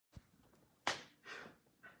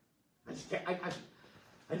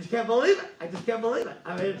I just can't believe it. I just can't believe it.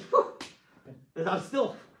 I mean, whew, and I'm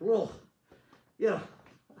still, you know.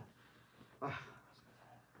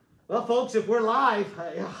 Well, folks, if we're live,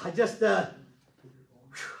 I just can't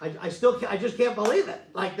believe it.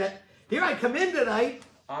 Like that. Here I come in tonight.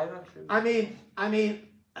 I mean,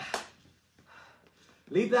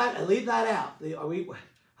 leave that out.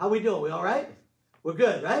 How we doing? We all right? We're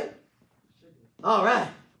good, right? All right.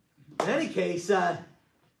 In any case,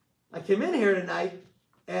 I came in here tonight,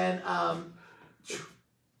 and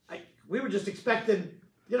we were just expecting,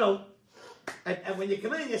 and when you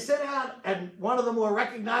come in, you sit down, and one of the more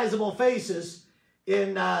recognizable faces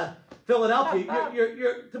in Philadelphia,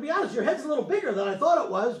 you're to be honest, your head's a little bigger than I thought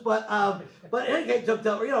it was, but in any case,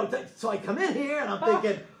 so I come in here, and I'm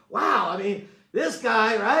thinking, wow, I mean, this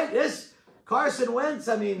guy, right, this Carson Wentz,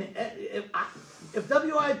 I mean, if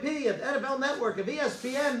WIP, if NFL Network, if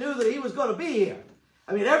ESPN knew that he was going to be here,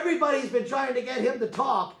 I mean, everybody's been trying to get him to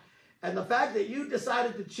talk, and the fact that you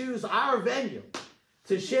decided to choose our venue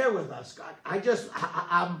to share with us,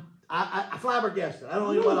 I'm flabbergasted. I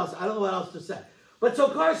don't know what else. I don't know what else to say. But so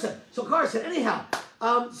Carson. Anyhow,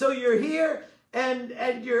 so you're here, and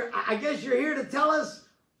I guess you're here to tell us,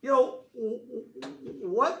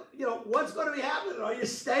 what's going to be happening. Are you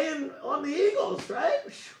staying on the Eagles, right?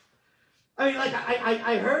 I mean, like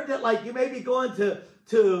I heard that like you may be going to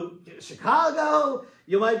Chicago,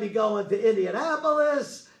 you might be going to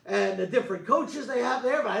Indianapolis, and the different coaches they have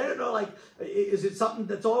there, but I didn't know, like, is it something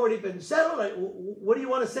that's already been settled? Like, what do you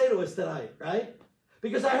want to say to us tonight, right?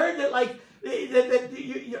 Because I heard that, like,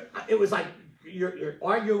 it was like you're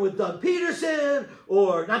arguing with Doug Peterson,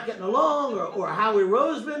 or not getting along, or Howie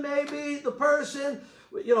Roseman may be the person,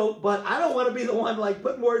 but I don't want to be the one, like,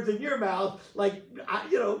 putting words in your mouth. Like, I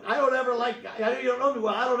don't ever like, you don't know me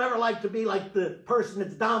well, I don't ever like to be, like, the person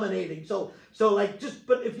that's dominating. So like,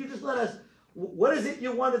 but if you just let us, what is it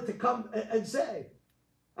you wanted to come and say?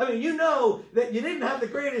 I mean, you know that you didn't have the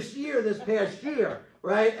greatest year this past year,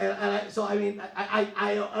 right? And I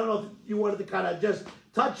don't know if you wanted to kind of just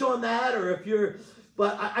touch on that, or if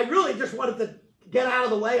but I really just wanted to get out of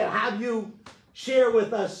the way and have you share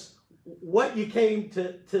with us what you came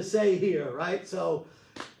to say here, right? So,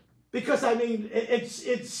 because I mean, it's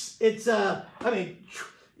a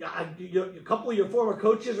couple of your former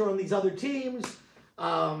coaches are on these other teams.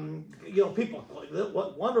 People,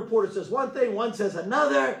 one reporter says one thing, one says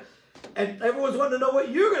another, and everyone's wanting to know what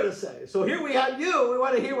you're going to say. So here we have you. We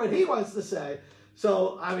want to hear what he wants to say.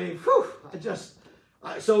 So, I mean, what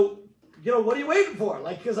are you waiting for?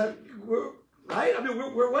 Like, because we're, right? I mean,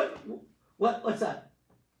 we're what's that?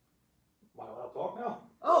 Am I allowed to talk now?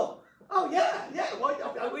 Oh, yeah. Well,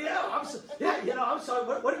 I'm sorry.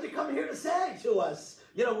 What did you come here to say to us?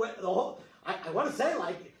 The whole, I want to say,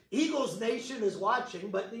 like, Eagles Nation is watching,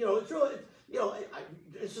 but it's really,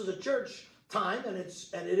 this is a church time, and it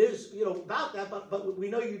is about that. But we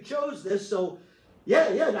know you chose this, so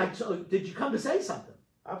yeah. So did you come to say something?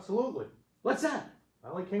 Absolutely. What's that? I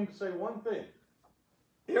only came to say one thing.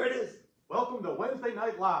 Here it is. Welcome to Wednesday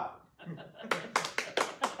Night Live.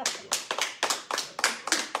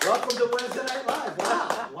 Welcome to Wednesday Night Live.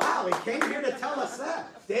 Wow. He came here to tell us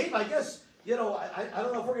that, Dave. I guess I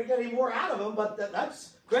don't know if we're gonna get any more out of him, but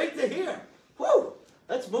that's great to hear. Whew.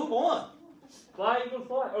 Let's move on. Fly, Eagles,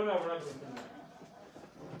 fly. Oh, no, we're not going to do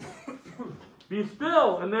that. Be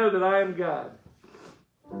still and know that I am God.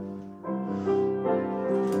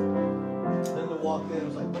 Then the walk in, I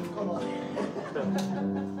was like, come on.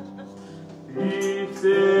 Be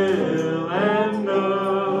still and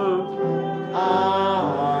know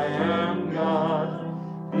I am God.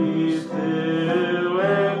 Be still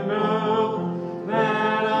and know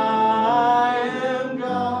that I am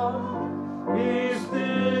God. Be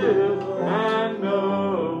still and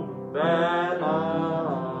know that I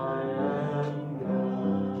am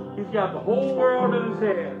God. He's got the whole world in his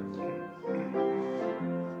hands.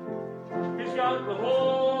 He's got the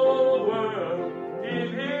whole world in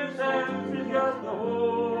his hands. He's got the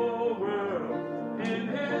whole world in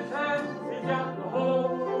his hands. He's got the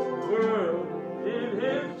whole world in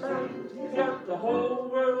his hands. He's got the whole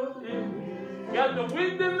world in his hands. He's got the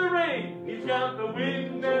wind and the rain. He's got the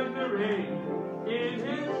wind and the rain in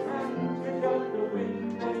his hands. He's got the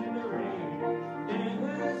wind and the rain in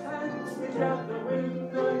his hands. He's got the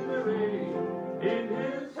wind and the rain in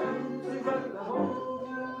his hands. He's got the whole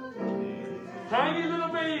world in his hands. Tiny little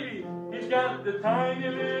baby. He's got the tiny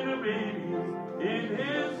little baby in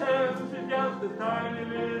his hands. He's got the tiny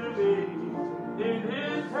little baby in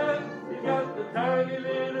his hands. He's got the tiny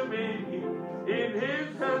little baby in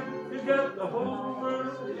his hands. He's got the whole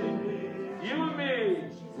world in his hands. You and me.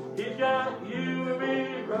 He's got you and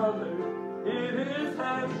me, brother.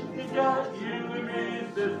 he's got you and me,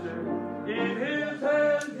 sister. In his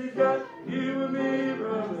hands, he's got you and me,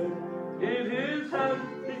 brother. In his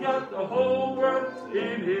hands, he's got the whole world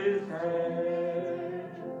in his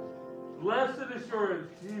hands. Blessed assurance,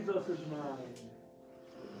 Jesus is mine.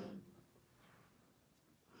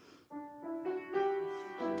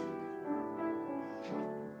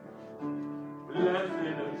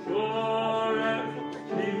 Blessed assurance,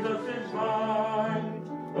 Jesus is mine.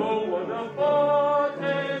 Oh, what a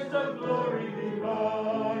foretaste of glory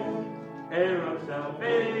divine. Heir of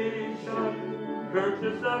salvation,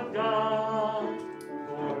 purchase of God,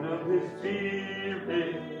 born of his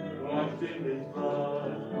spirit, washed in his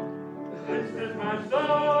blood. This is my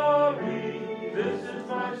story, this is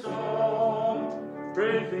my song,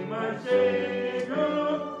 praising my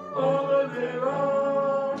Savior all the day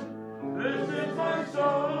long. This is my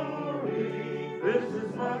story, this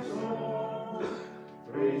is my song,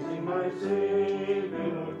 praising my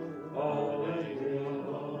Savior all the day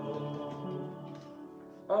long.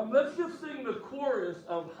 Let's just sing the chorus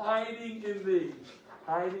of Hiding in Thee.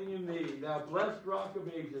 Hiding in Thee. Thou blessed rock of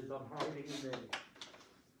ages, I'm hiding in Thee.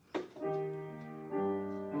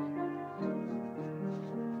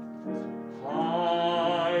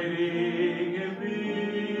 Hiding in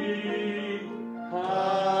Thee,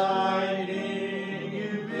 hiding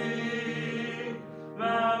in Thee,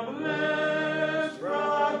 thou blessed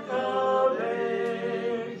rock of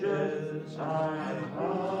ages, I'm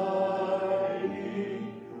hiding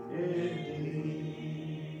in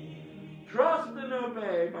Thee. Trust and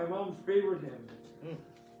obey, my mom's favorite hymn.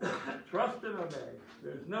 Trust and obey.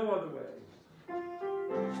 There's no other way.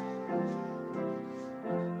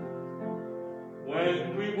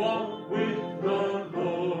 When we walk with the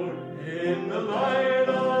Lord in the light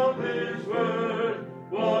of his word,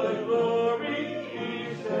 what a glory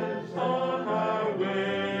he sheds on our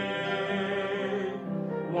way.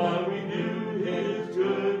 While we do his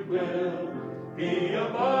good will, he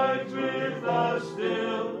abides with us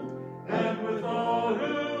still, and with all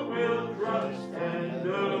who will trust and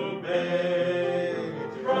obey.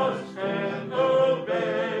 Trust and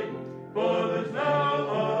obey, for there's no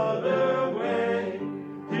other way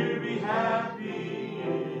to be happy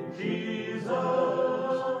in Jesus,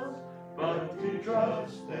 but to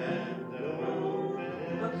trust and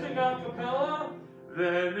obey. Let's sing a cappella.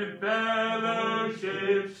 Then in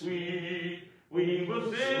fellowship sweet, we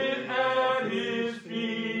will sit at his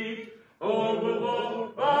feet, or we'll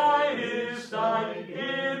walk by his side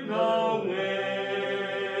in the way.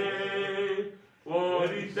 What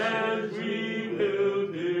he says we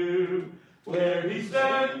will do, where he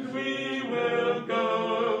sends we will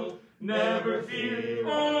go. Never fear,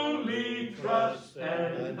 only trust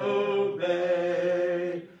and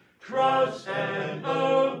obey. Trust and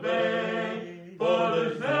obey, for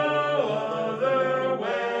there's no other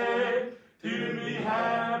way to be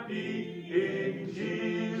happy in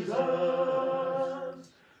Jesus,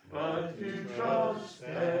 but to trust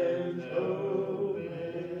and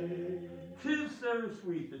obey. 'Tis so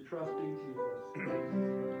sweet to trust in Jesus.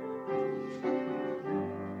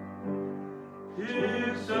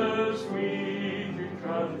 'Tis so sweet to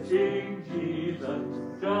trust in Jesus,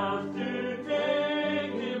 just to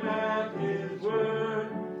take him at his word,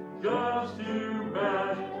 just to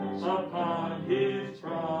rest upon his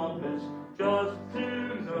promise, just to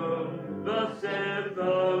know, thus said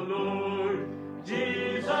the Lord.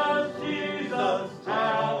 Jesus, Jesus,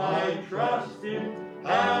 how I trust him,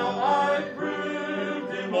 how I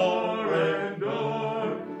proved him o'er and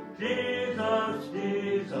o'er. Jesus,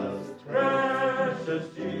 Jesus, precious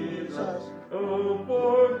Jesus, oh,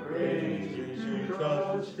 for grace to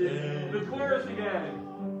trust him. The chorus again.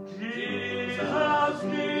 Jesus,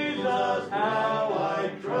 Jesus, how I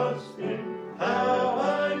trust him, how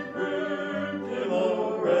I proved him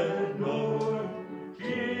o'er and o'er.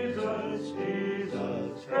 Jesus,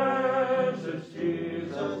 Jesus, precious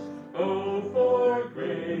Jesus, oh, for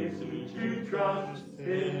grace to trust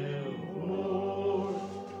him more.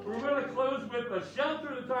 We're going to close with a shelter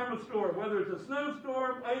in the time of storm, whether it's a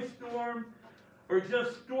snowstorm, ice storm, or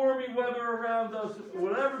just stormy weather around us,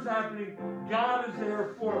 whatever's happening, God is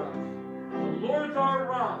there for us. The Lord's our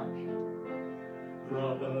rock.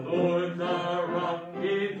 The Lord's our rock,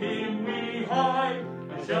 in him we hide,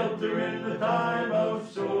 a shelter in the time of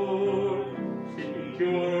storm.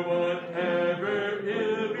 Secure whatever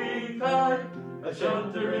ill betide, a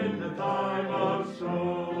shelter in the time of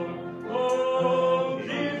storm. Oh,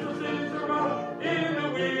 Jesus is a rock in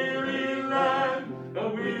a weary land, a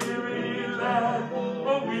weary land,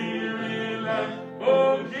 a weary land.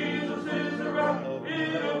 Oh, Jesus is a rock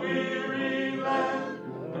in a weary land,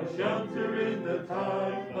 a shelter in the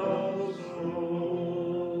time of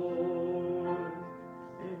storm.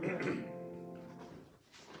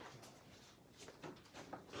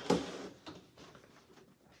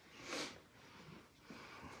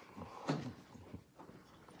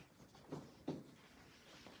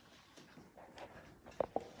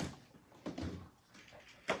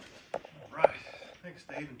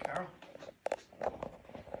 Dave and Carol.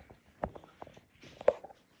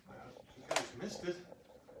 You guys missed it.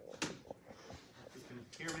 If you can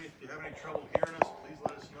hear me, if you have any trouble hearing us, please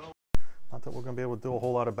let us know. Not that we're going to be able to do a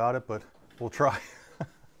whole lot about it, but we'll try.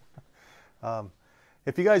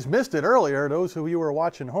 If you guys missed it earlier, those of you who were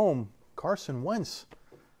watching home, Carson Wentz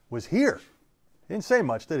was here. He didn't say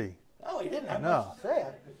much, did he? Oh, he didn't have No. much to say.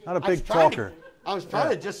 Not a big talker. I was trying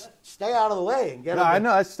to just stay out of the way and get No, him. I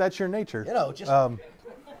know that's your nature. You know, just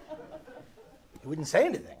he wouldn't say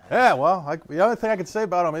anything. Yeah, well, the other thing I could say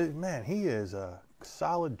about him is, man, he is a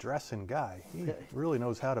solid dressing guy. He really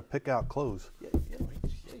knows how to pick out clothes.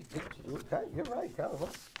 You're right, Carl.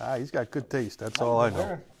 He's got good taste. That's all I know.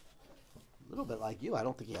 A little bit like you. I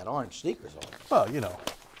don't think he had orange sneakers on. Well, you know,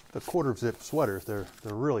 the quarter zip sweaters, they're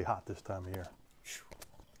really hot this time of year.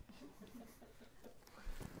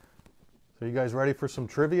 So you guys ready for some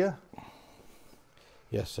trivia?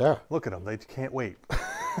 Yes, sir. Look at them. They can't wait.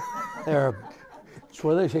 They're,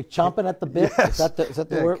 what do they say, chomping at the bit? Yes. Is that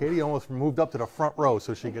the word? Katie almost moved up to the front row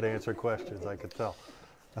so she could answer questions, I could tell.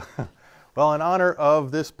 Well, in honor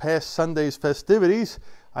of this past Sunday's festivities,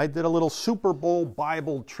 I did a little Super Bowl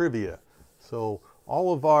Bible trivia. So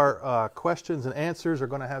all of our questions and answers are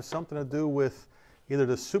going to have something to do with either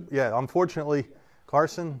the Super... Yeah, unfortunately,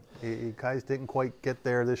 Carson, you guys didn't quite get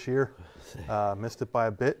there this year. Missed it by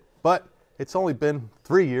a bit. But it's only been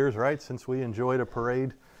 3 years, right, since we enjoyed a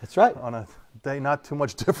parade. That's right. On a day not too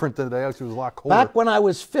much different than today. Actually, it was a lot colder. Back when I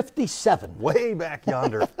was 57. Way back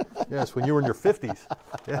yonder. Yes, when you were in your 50s.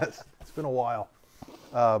 Yes, it's been a while.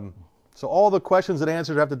 So all the questions and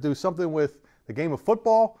answers have to do something with the game of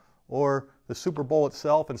football or the Super Bowl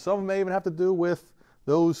itself, and some of them may even have to do with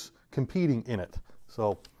those competing in it.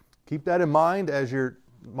 So keep that in mind as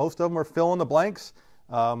most of them are fill in the blanks,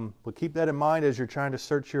 but keep that in mind as you're trying to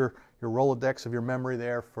search your Rolodex of your memory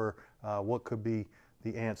there for what could be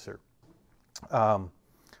the answer. All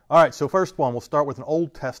right, so first one, we'll start with an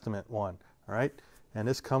Old Testament one, all right? And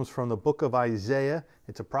this comes from the book of Isaiah.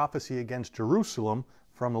 It's a prophecy against Jerusalem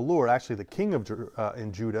from the Lord, actually the king of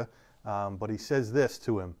in Judah, but he says this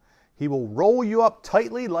to him: he will roll you up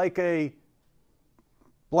tightly like a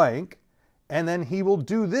blank, and then he will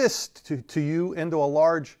do this to you into a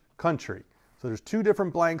large country. So there's two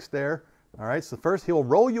different blanks there, all right? So first, he will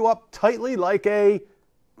roll you up tightly like a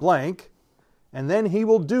blank, and then he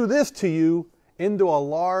will do this to you into a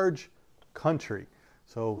large country.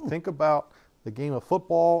 So think about the game of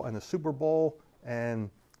football and the Super Bowl, and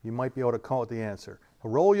you might be able to come up with the answer.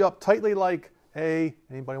 He'll roll you up tightly like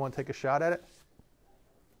anybody want to take a shot at it?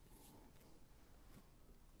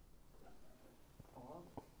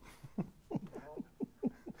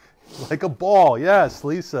 Like a ball, yes,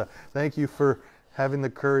 Lisa. Thank you for having the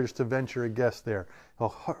courage to venture a guess there.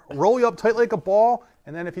 He'll roll you up tight like a ball,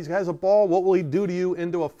 and then if he has a ball, what will he do to you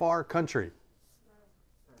into a far country?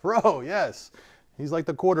 Throw, yes. He's like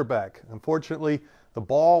the quarterback. Unfortunately, the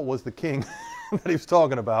ball was the king that he was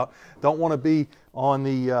talking about. Don't want to be on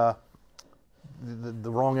the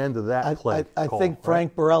wrong end of that play. I think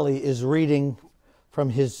Frank Borelli is reading from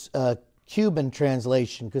his Cuban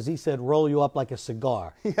translation, because he said roll you up like a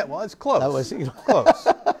cigar. Yeah, well, it's close. That was close.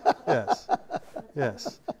 Yes.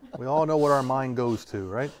 Yes. We all know what our mind goes to,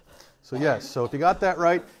 right? So yes, so if you got that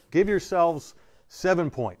right, give yourselves 7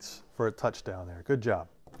 points for a touchdown there. Good job.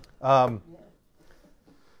 All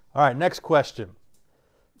right, next question.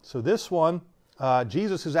 So this one,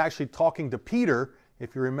 Jesus is actually talking to Peter.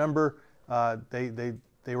 If you remember, they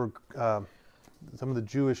were some of the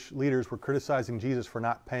Jewish leaders were criticizing Jesus for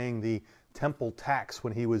not paying the temple tax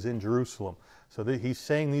when he was in Jerusalem. So he's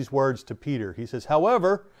saying these words to Peter. He says,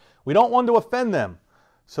 however, we don't want to offend them.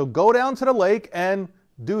 So go down to the lake and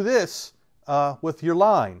do this with your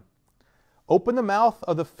line. Open the mouth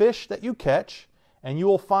of the fish that you catch, and you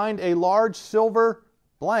will find a large silver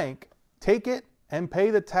blank. Take it and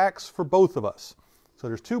pay the tax for both of us. So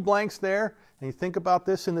there's 2 blanks there, and you think about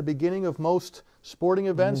this in the beginning of most sporting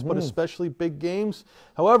events, but especially big games.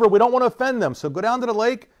 However, we don't want to offend them, so go down to the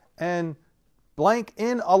lake and blank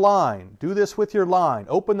in a line. Do this with your line.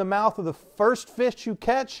 Open the mouth of the first fish you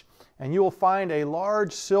catch, and you will find a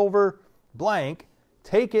large silver blank.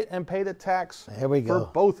 Take it and pay the tax for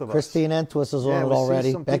both of us. Christine Entwis is on it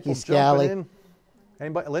already. Becky Scally.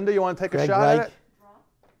 Anybody? Linda, you want to take a shot at it?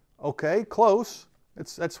 Okay, close.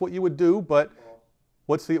 That's what you would do, but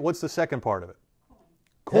what's the second part of it?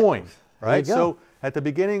 Coin, right? So at the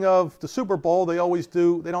beginning of the Super Bowl, they always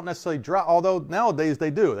do. They don't necessarily drop, although nowadays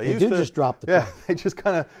they do. They used to just drop the coin. Yeah, they just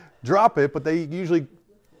kind of drop it, but they usually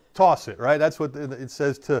toss it, right? That's what it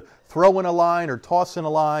says, to throw in a line or toss in a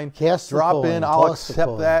line. Cast drop the coin, in. I'll toss the accept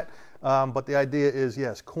coin. that. But the idea is,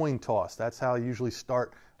 yes, coin toss. That's how you usually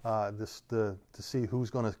start to see who's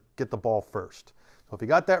going to get the ball first. So if you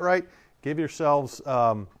got that right, give yourselves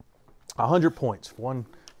 100 points, one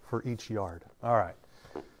for each yard. All right.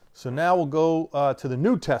 So now we'll go to the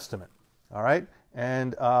New Testament. All right.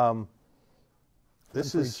 And this one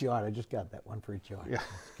for is each yard. I just got that, one for each yard. Yeah.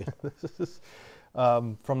 This is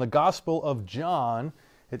from the Gospel of John.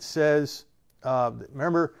 It says,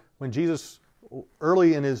 remember when Jesus,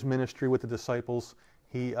 early in his ministry with the disciples,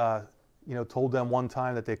 he told them one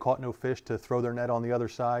time that they caught no fish to throw their net on the other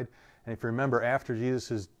side. And if you remember, after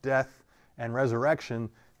Jesus' death and resurrection,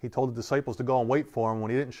 he told the disciples to go and wait for him. When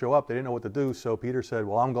he didn't show up, they didn't know what to do. So Peter said,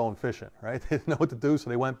 well, I'm going fishing, right? They didn't know what to do, so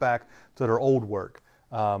they went back to their old work.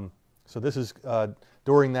 So this is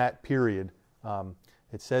during that period.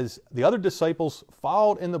 It says, the other disciples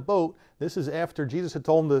followed in the boat. This is after Jesus had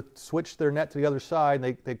told them to switch their net to the other side.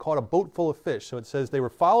 And they caught a boat full of fish. So it says, they were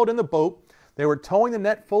followed in the boat. They were towing the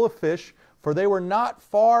net full of fish, for they were not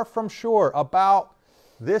far from shore, about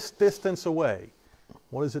this distance away.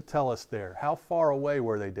 What does it tell us there? How far away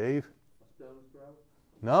were they, Dave?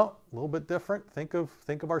 No, a little bit different. Think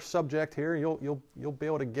of our subject here. You'll be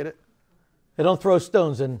able to get it. They don't throw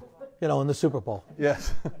stones in the Super Bowl.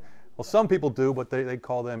 Yes. Well, some people do, but they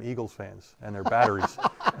call them Eagles fans and their batteries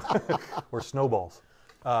or snowballs.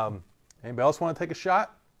 Anybody else want to take a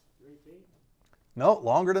shot? 3 feet? No,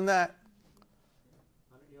 longer than that.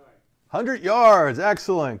 100 yards. 100 yards.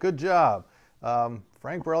 Excellent. Good job.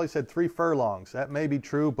 Frank Borelli said 3 furlongs. That may be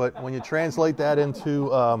true, but when you translate that into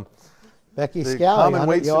Becky the Scally, common 100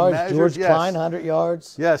 weights and yards. measures, George yes. Klein, 100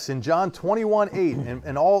 yards. Yes, in John 21:8,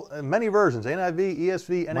 in many versions, NIV,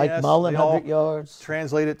 ESV, NAS, Mike Mullen, they all 100 yards.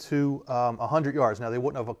 translate it to 100 yards. Now, they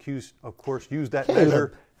wouldn't have, of course, used that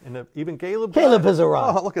Caleb. measure. Even Caleb? Caleb is a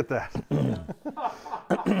rock. Oh, look at that.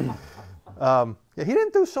 Yeah, he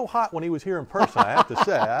didn't do so hot when he was here in person, I have to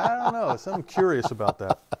say. I don't know. I'm curious about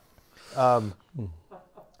that.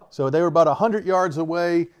 So they were about 100 yards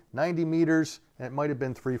away, 90 meters, and it might have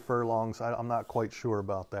been 3 furlongs. I'm not quite sure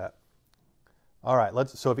about that. All right,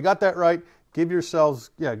 so if you got that right, give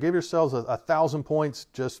yourselves 1,000 points,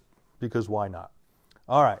 just because why not?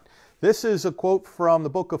 All right, this is a quote from the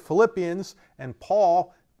book of Philippians, and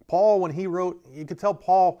Paul, when he wrote, you could tell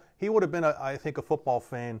Paul, he would have been, I think, a football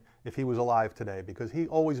fan if he was alive today, because he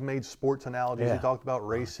always made sports analogies. Yeah. He talked about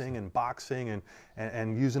racing and boxing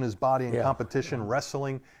and using his body in competition,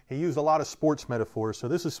 wrestling. He used a lot of sports metaphors, so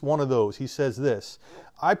this is one of those. He says this,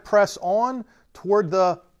 I press on toward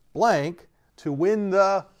the blank to win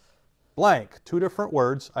the blank. 2 different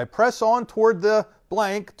words. I press on toward the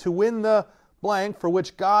blank to win the blank for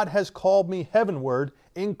which God has called me heavenward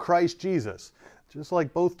in Christ Jesus. Just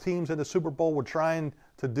like both teams in the Super Bowl were trying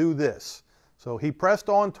to do this. So he pressed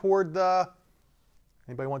on toward the...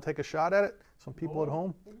 Anybody want to take a shot at it? Some people at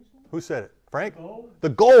home? Who said it? Frank? The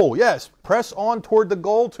goal, yes. Press on toward the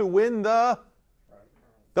goal to win the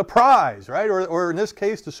prize, right? Or in this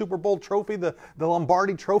case, the Super Bowl trophy, the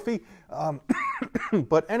Lombardi trophy.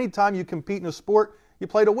 But anytime you compete in a sport, you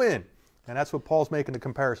play to win. And that's what Paul's making the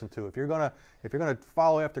comparison to. If you're gonna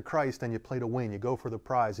follow after Christ, then you play to win. You go for the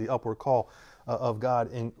prize, the upward call of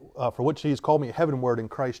God, for which He has called me heavenward in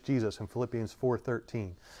Christ Jesus, in Philippians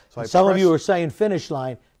 4:13. So Some of you are saying finish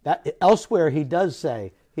line. That elsewhere he does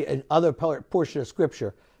say in other portion of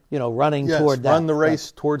Scripture, running toward that. Run the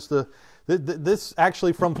race towards the. This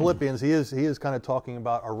actually from Philippians. He is kind of talking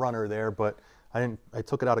about a runner there, but I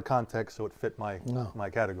took it out of context, so it fit my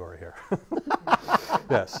category here.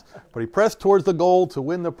 Yes, but he pressed towards the goal to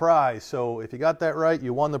win the prize. So if you got that right,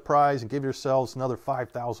 you won the prize, and give yourselves another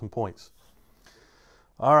 5,000 points.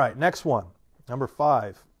 All right, next one, number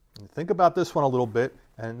 5. Think about this one a little bit,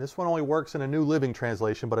 and this one only works in a New Living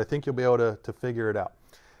Translation, but I think you'll be able to figure it out.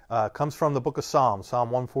 It comes from the book of Psalms,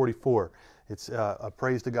 Psalm 144. It's a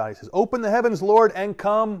praise to God. He says, "Open the heavens, Lord, and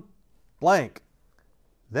come blank.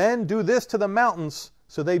 Then do this to the mountains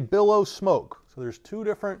so they billow smoke." So there's 2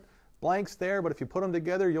 different blanks there, but if you put them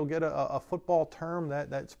together, you'll get a football term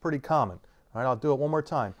that's pretty common. All right, I'll do it one more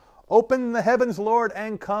time. Open the heavens, Lord,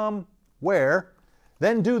 and come where?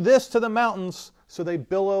 Then do this to the mountains so they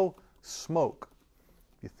billow smoke.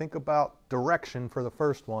 You think about direction for the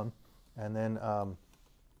first one, and then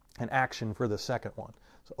an action for the second one.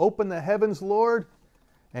 So open the heavens, Lord,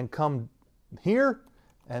 and come here,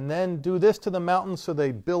 and then do this to the mountains so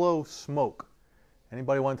they billow smoke.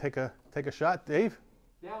 Anybody want to take a shot? Dave?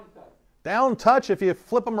 Down touch. Down touch. If you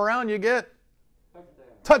flip them around, you get Touchdown.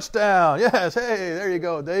 touchdown. Yes. Hey, there you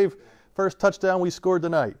go, Dave. First touchdown we scored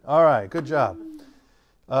tonight. All right. Good job.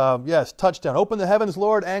 Yes, touchdown. Open the heavens,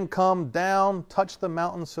 Lord, and come down. Touch the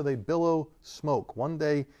mountains so they billow smoke. One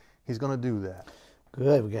day he's going to do that.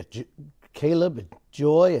 Good. We got Caleb and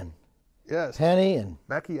Joy and Yes. Penny and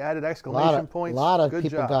Becky added exclamation points. A lot of Good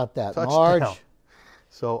people job. got that. Touchdown. Marge.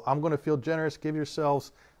 So I'm going to feel generous. Give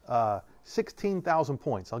yourselves 16,000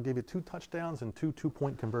 points. I'll give you 2 touchdowns and 2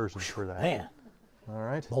 2-point conversions for that. Man. All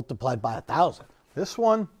right. Multiplied by 1,000. This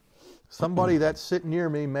one, somebody that's sitting near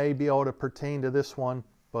me may be able to pertain to this one,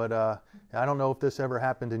 but I don't know if this ever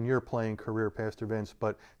happened in your playing career, Pastor Vince,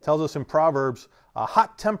 but it tells us in Proverbs, a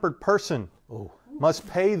hot-tempered person must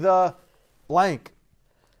pay the blank.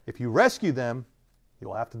 If you rescue them,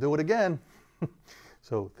 you'll have to do it again.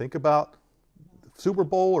 So think about Super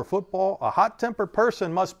Bowl or football. A hot-tempered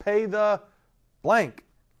person must pay the blank.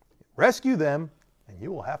 Rescue them, and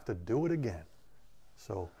you will have to do it again.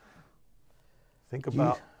 So think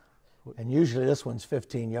about... And usually this one's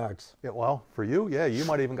 15 yards. Yeah, well, for you, yeah, you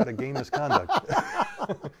might even got a game misconduct.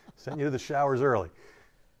 Sent you to the showers early.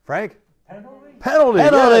 Frank? Penalty.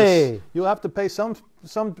 Yes. You'll have to pay some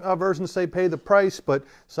versions say pay the price, but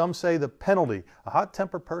some say the penalty. A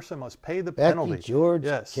hot-tempered person must pay the penalty. Becky, George,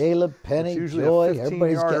 yes. Caleb, Penny, it's usually Joy, a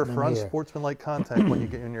everybody's 15-yarder getting for them here. unsportsmanlike contact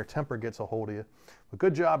when your temper gets a hold of you. But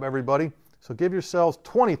good job, everybody. So give yourselves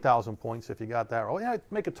 20,000 points if you got that. Oh, yeah,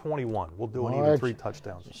 make it 21. We'll do an even 3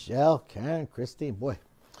 touchdowns. Michelle, Karen, Christine, boy,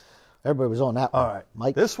 everybody was on that one. All right.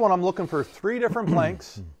 Mike. This one I'm looking for 3 different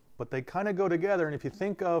blanks, but they kind of go together. And if you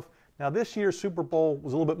think of, now this year's Super Bowl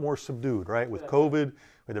was a little bit more subdued, right? With COVID,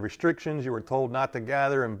 with the restrictions, you were told not to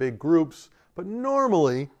gather in big groups. But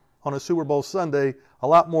normally on a Super Bowl Sunday, a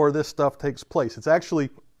lot more of this stuff takes place. It's actually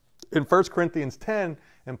in 1 Corinthians 10,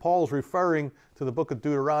 and Paul's referring to the book of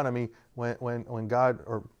Deuteronomy when God,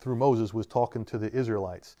 or through Moses, was talking to the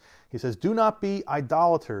Israelites. He says, do not be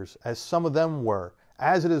idolaters, as some of them were.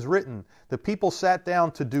 As it is written, the people sat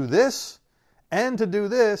down to do this and to do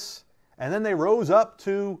this, and then they rose up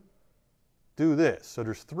to do this. So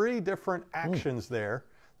there's 3 different actions there.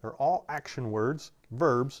 They're all action words,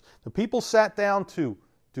 verbs. The people sat down to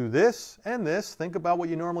do this and this. Think about what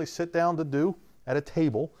you normally sit down to do at a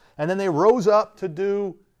table. And then they rose up to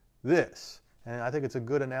do this. And I think it's a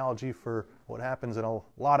good analogy for what happens in a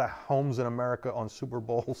lot of homes in America on Super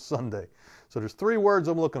Bowl Sunday. So there's 3 words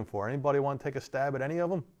I'm looking for. Anybody want to take a stab at any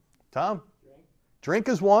of them? Tom? Drink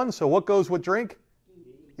is one. So what goes with drink?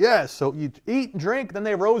 Yes. So you eat and drink. Then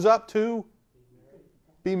they rose up to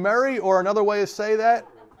be merry, or another way to say that?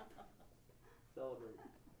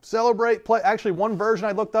 Celebrate. Play. Actually, one version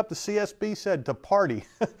I looked up, the CSB said to party.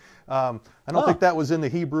 I don't think that was in the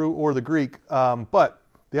Hebrew or the Greek, but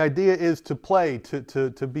the idea is to play,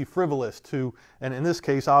 to be frivolous, and in this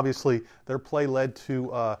case, obviously, their play led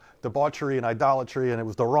to debauchery and idolatry, and it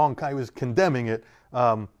was the wrong kind. He was condemning it,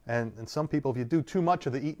 and some people, if you do too much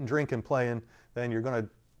of the eat and drink and playing, then you're going to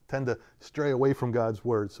tend to stray away from God's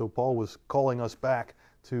word. So Paul was calling us back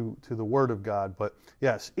to the word of God. But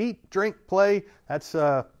yes, eat, drink, play. That's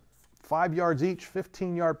 5 yards each,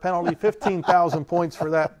 15-yard penalty, 15,000 points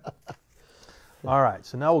for that. All right,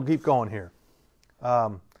 so now we'll keep going here.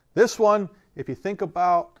 This one, if you think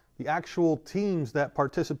about the actual teams that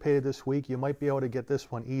participated this week, you might be able to get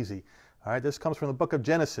this one easy. All right, this comes from the book of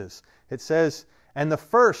Genesis. It says, and the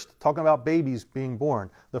first, talking about babies being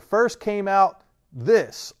born, the first came out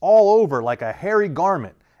this, all over like a hairy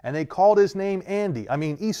garment, and they called his name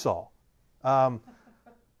Esau. So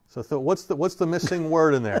what's the missing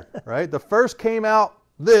word in there, right? The first came out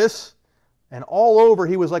this, and all over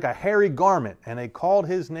he was like a hairy garment, and they called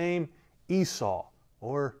his name Esau.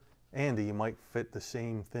 Or Andy, you might fit the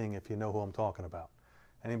same thing if you know who I'm talking about.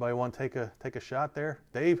 Anybody want to take a shot there?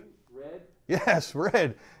 Dave? Red? Yes,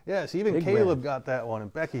 Red. Yes, even Big Caleb Red. got that one.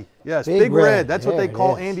 And Becky. Yes, Big Big Red. Red. That's what There they it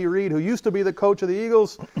call is. Andy Reid, who used to be the coach of the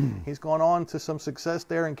Eagles. He's gone on to some success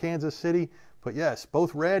there in Kansas City. But yes,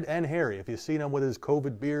 both Red and hairy. If you've seen him with his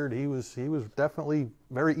COVID beard, he was definitely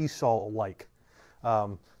very Esau-like.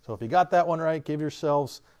 So if you got that one right, give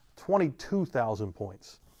yourselves 22,000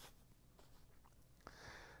 points.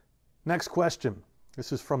 Next question.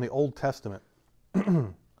 This is from the Old Testament.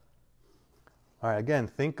 All right, again,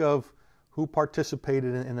 think of who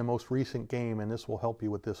participated in the most recent game, and this will help you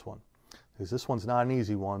with this one. Because this one's not an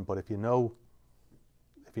easy one, but if you know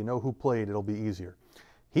who played, it'll be easier.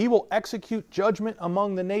 He will execute judgment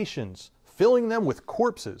among the nations, filling them with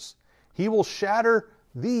corpses. He will shatter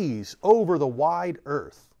these over the wide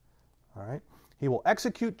earth. All right? He will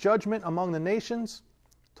execute judgment among the nations.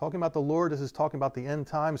 Talking about the Lord, this is talking about the end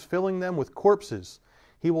times, filling them with corpses.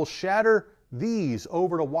 He will shatter these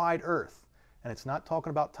over the wide earth. And it's not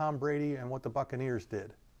talking about Tom Brady and what the Buccaneers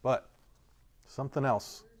did, but something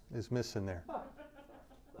else is missing there.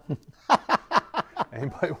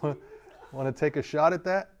 Anybody want to take a shot at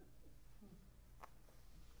that?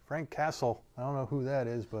 Frank Castle, I don't know who that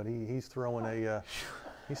is, but he's throwing a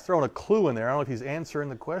clue in there. I don't know if he's answering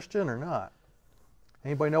the question or not.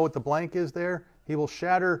 Anybody know what the blank is there? He will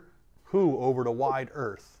shatter who over the wide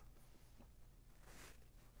earth?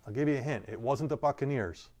 I'll give you a hint. It wasn't the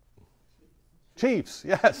Buccaneers. Chiefs,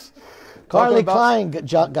 yes. Carly Klein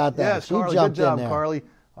got that. Yes, She Carly, jumped good job, in there. Carly.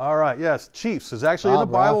 All right, yes, Chiefs is actually in the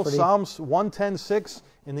Bob Bible, Rafferty. Psalms 110:6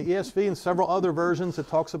 in the ESV and several other versions. It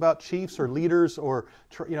talks about chiefs or leaders or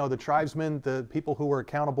the tribesmen, the people who were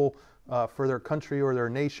accountable for their country or their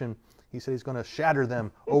nation. He said he's going to shatter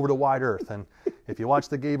them over the wide earth. And if you watch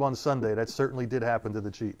the game on Sunday, that certainly did happen to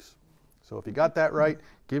the Chiefs. So if you got that right,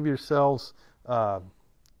 give yourselves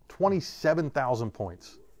 27,000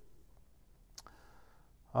 points.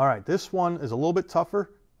 All right, this one is a little bit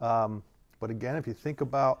tougher. But again, if you think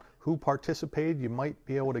about who participated, you might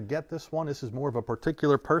be able to get this one. This is more of a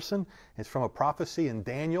particular person. It's from a prophecy in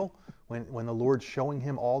Daniel when the Lord's showing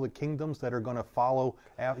him all the kingdoms that are going to follow.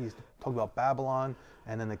 He's talking about Babylon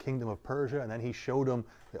and then the kingdom of Persia, and then he showed him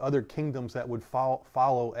the other kingdoms that would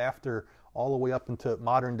follow after, all the way up into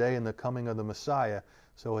modern day and the coming of the Messiah.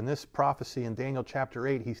 So in this prophecy in Daniel chapter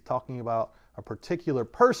 8, he's talking about a particular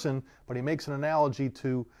person, but he makes an analogy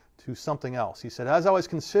to something else. He said, as I was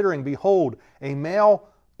considering, behold, a male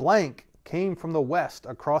blank came from the west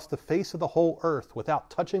across the face of the whole earth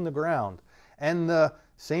without touching the ground. And the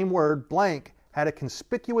same word, blank, had a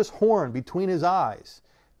conspicuous horn between his eyes.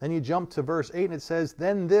 Then you jump to verse 8 and it says,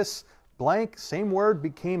 then this blank, same word,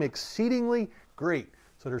 became exceedingly great.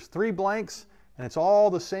 So there's 3 blanks and it's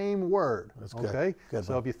all the same word. That's good. Okay? Good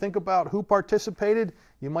So one. if you think about who participated,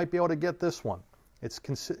 you might be able to get this one. I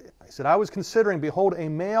said, I was considering, behold, a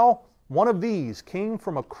male, one of these, came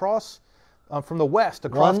from from the west,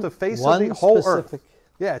 across the face of the whole earth.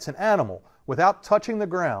 Yeah, it's an animal, without touching the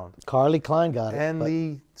ground. Carly Klein got it. And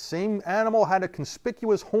the same animal had a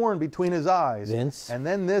conspicuous horn between his eyes. Vince. And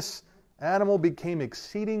then this animal became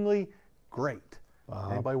exceedingly great.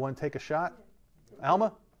 Anybody want to take a shot?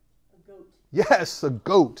 Alma? Yes, a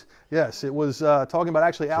goat. Yes, it was talking about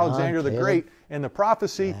actually Alexander the Caleb. Great in the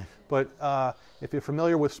prophecy. But if you're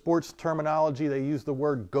familiar with sports terminology, they use the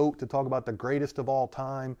word GOAT to talk about the greatest of all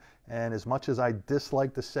time. And as much as I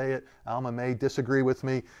dislike to say it, Alma may disagree with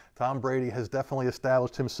me. Tom Brady has definitely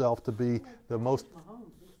established himself to be the most.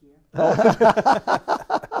 Well,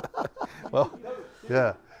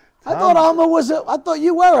 yeah. I thought Alma I thought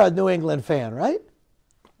you were a New England fan, right?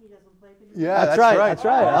 Yeah, That's right, right. that's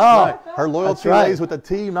right. That's Oh, right. Her loyalty that's right. lays with the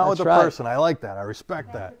team, not with the That's right. person. I like that. I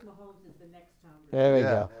respect that. There we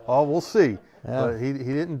Yeah. go. Oh, we'll see. Yeah. But he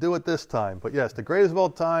didn't do it this time. But yes, the greatest of all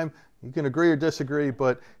time. You can agree or disagree,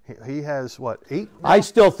 but he has what, 8? I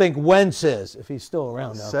still think Wentz is, if he's still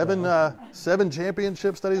around. out there. 7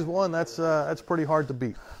 championships that he's won. That's pretty hard to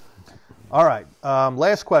beat. All right,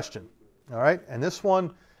 last question. All right, and this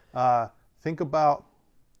one, think about.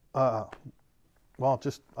 I'll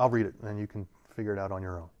read it, and you can figure it out on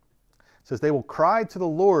your own. It says, they will cry to the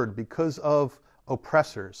Lord because of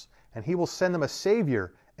oppressors, and he will send them a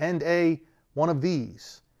Savior and one of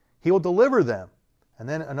these. He will deliver them. And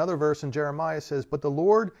then another verse in Jeremiah says, but the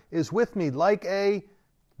Lord is with me like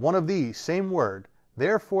one of these, same word.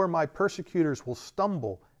 Therefore my persecutors will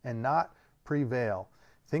stumble and not prevail.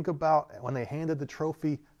 Think about when they handed the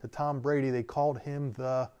trophy to Tom Brady, they called him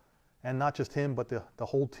and not just him, but the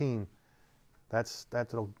whole team. That's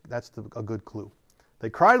a good clue. They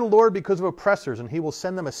cry to the Lord because of oppressors, and he will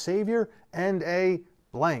send them a Savior and a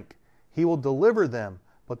blank. He will deliver them,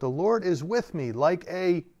 but the Lord is with me like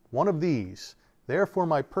one of these. Therefore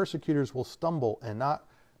my persecutors will stumble and not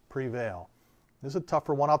prevail. This is a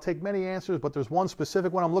tougher one. I'll take many answers, but there's one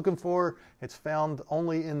specific one I'm looking for. It's found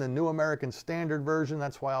only in the New American Standard Version.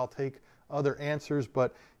 That's why I'll take other answers.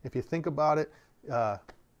 But if you think about it,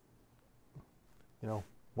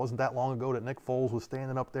 wasn't that long ago that Nick Foles was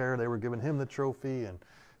standing up there. They were giving him the trophy, and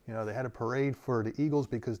they had a parade for the Eagles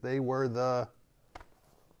because they were the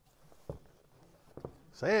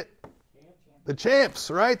champs,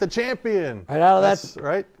 right? The champion. Right out of That's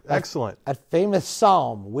right. Excellent. That famous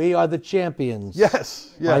psalm, "We are the champions."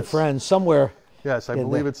 Yes. My friend, somewhere. Yes, I in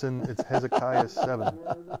believe there. it's Hezekiah 7.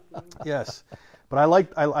 Yes. But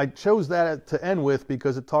I chose that to end with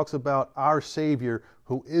because it talks about our Savior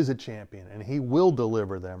who is a champion, and he will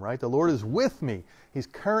deliver them, right? The Lord is with me. He's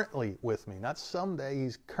currently with me, not someday.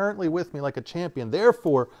 He's currently with me like a champion.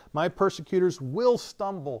 Therefore, my persecutors will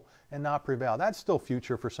stumble and not prevail. That's still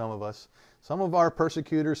future for some of us. Some of our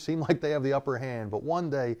persecutors seem like they have the upper hand, but one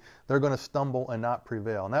day they're going to stumble and not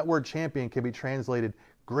prevail. And that word champion can be translated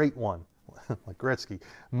great one, like Gretzky,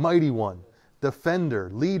 mighty one, defender,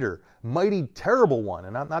 leader, mighty, terrible one.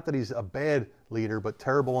 And not that he's a bad leader, but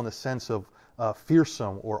terrible in the sense of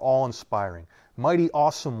fearsome or awe-inspiring. Mighty,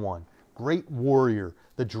 awesome one, great warrior,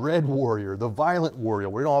 the dread warrior, the violent warrior.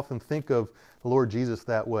 We don't often think of the Lord Jesus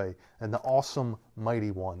that way. And the awesome,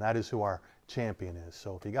 mighty one. That is who our champion is.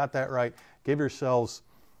 So if you got that right, give yourselves,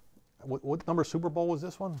 what number Super Bowl was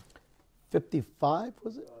this one? 55,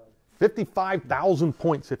 was it? 55,000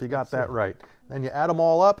 points if you got that right. Then you add them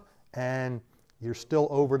all up, and you're still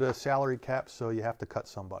over the salary cap, so you have to cut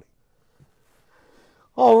somebody.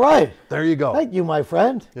 All right. There you go. Thank you, my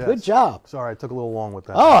friend. Yes. Good job. Sorry, I took a little long with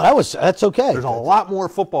that. Oh, that's okay. There's a lot more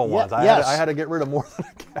football ones. I had to get rid of more than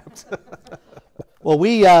I kept. Well,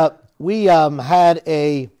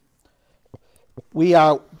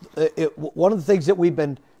 one of the things that we've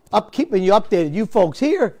been keeping you updated. You folks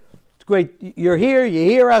here, it's great. You're here. You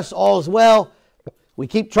hear us. All's well. We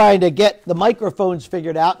keep trying to get the microphones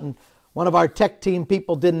figured out, and one of our tech team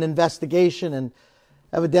people did an investigation, and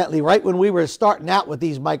evidently, right when we were starting out with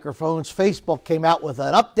these microphones, Facebook came out with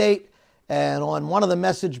an update, and on one of the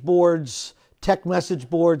message boards, tech message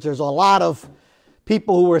boards, there's a lot of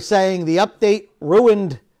people who were saying the update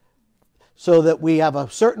ruined so that we have a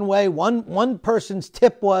certain way. One person's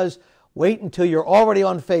tip was, wait until you're already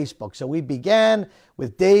on Facebook. So we began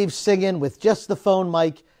with Dave singing with just the phone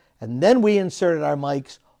mic, and then we inserted our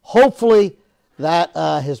mics. Hopefully that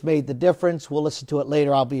has made the difference. We'll listen to it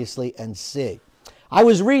later, obviously, and see. I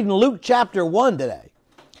was reading Luke chapter 1 today.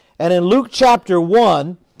 And in Luke chapter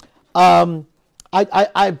 1, I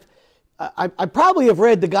probably have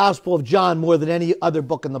read the Gospel of John more than any other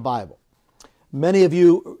book in the Bible. Many of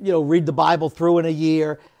you, read the Bible through in a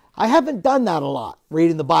year. I haven't done that a lot,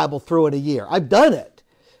 reading the Bible through in a year. I've done it.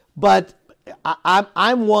 But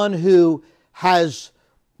I'm one who has,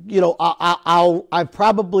 I've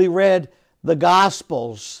probably read the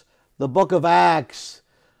Gospels, the book of Acts,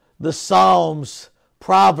 the Psalms,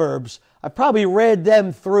 Proverbs. I probably read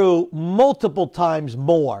them through multiple times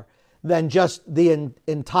more than just the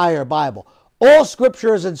entire Bible. All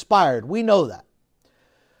Scripture is inspired. We know that.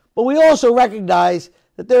 But we also recognize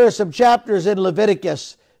that there are some chapters in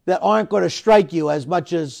Leviticus that aren't going to strike you as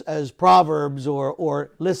much as Proverbs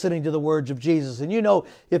or listening to the words of Jesus. And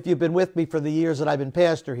if you've been with me for the years that I've been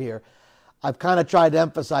pastor here, I've kind of tried to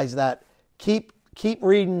emphasize that. Keep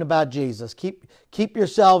reading about Jesus. Keep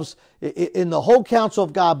yourselves in the whole counsel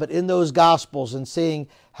of God, but in those Gospels and seeing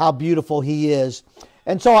how beautiful He is.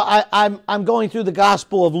 And so I'm going through the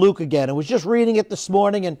Gospel of Luke again. I was just reading it this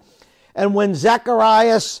morning, and when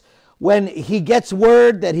Zacharias, when he gets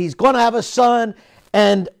word that he's going to have a son,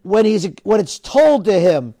 and when it's told to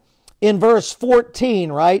him in verse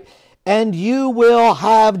 14, right? And you will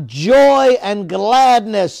have joy and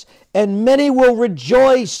gladness, and many will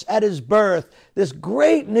rejoice at his birth. This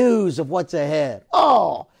great news of what's ahead.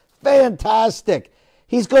 Oh, fantastic.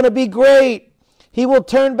 He's going to be great. He will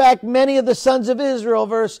turn back many of the sons of Israel,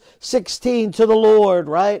 verse 16, to the Lord,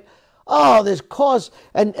 right? Oh, there's cause.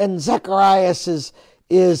 And Zacharias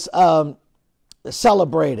is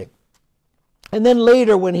celebrating. And then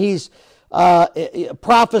later when he's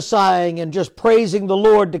prophesying and just praising the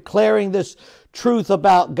Lord, declaring this truth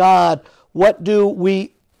about God, what do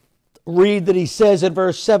we read that he says in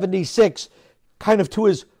verse 76, kind of to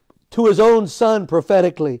his own son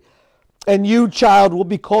prophetically? And you, child, will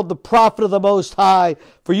be called the prophet of the Most High,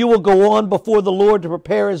 for you will go on before the Lord to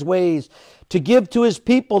prepare his ways, to give to his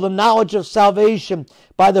people the knowledge of salvation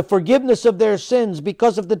by the forgiveness of their sins,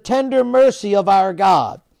 because of the tender mercy of our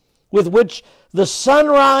God, with which the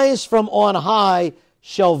sunrise from on high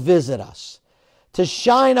shall visit us, to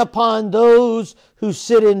shine upon those who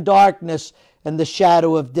sit in darkness and the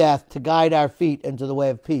shadow of death, to guide our feet into the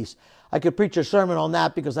way of peace. I could preach a sermon on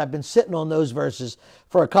that because I've been sitting on those verses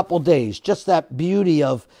for a couple days. Just that beauty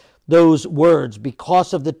of those words,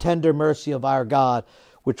 because of the tender mercy of our God,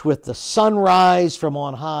 which with the sunrise from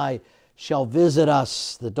on high shall visit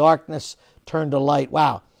us, the darkness turned to light.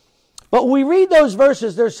 Wow. But when we read those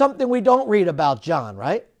verses, there's something we don't read about John,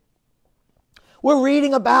 right? We're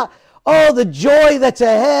reading about, the joy that's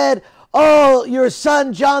ahead. Oh, your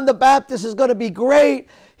son, John the Baptist, is going to be great.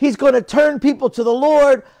 He's going to turn people to the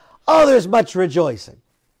Lord. Oh, there's much rejoicing.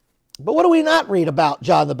 But what do we not read about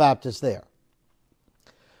John the Baptist there?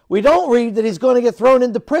 We don't read that he's going to get thrown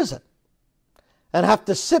into prison and have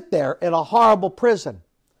to sit there in a horrible prison,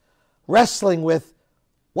 wrestling with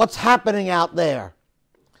what's happening out there.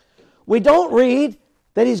 We don't read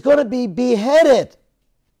that he's going to be beheaded,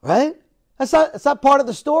 right? That's not part of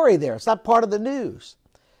the story there. It's not part of the news.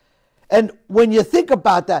 And when you think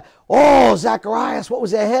about that, Zacharias, what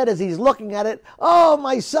was ahead as he's looking at it? Oh,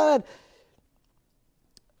 my son.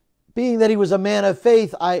 being that he was a man of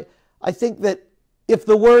faith, I think that if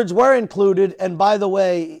the words were included, and by the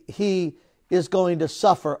way, he is going to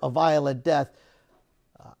suffer a violent death,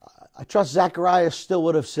 I trust Zacharias still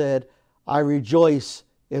would have said, I rejoice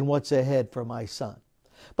in what's ahead for my son.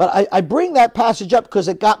 But I bring that passage up because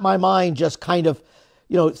it got my mind just kind of,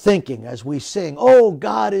 thinking as we sing, oh,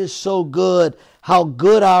 God is so good, how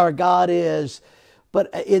good our God is.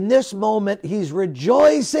 But in this moment, he's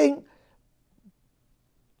rejoicing,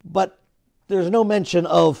 but there's no mention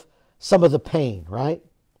of some of the pain, right?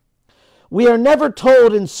 We are never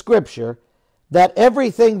told in Scripture that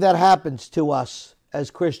everything that happens to us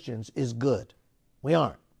as Christians is good. We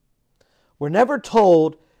aren't. We're never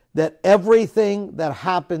told that everything that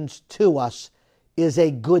happens to us is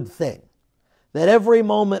a good thing. That every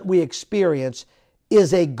moment we experience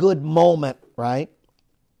is a good moment, right?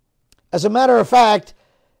 As a matter of fact,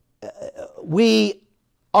 we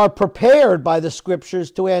are prepared by the Scriptures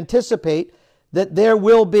to anticipate that there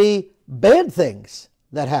will be bad things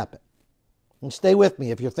that happen. And stay with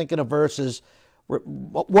me if you're thinking of verses,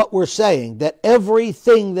 what we're saying, that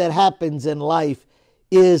everything that happens in life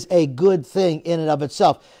is a good thing in and of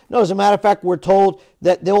itself. No, as a matter of fact, we're told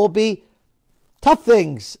that there will be tough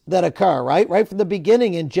things that occur, right? Right from the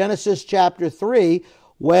beginning in Genesis chapter 3,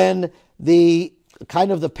 when the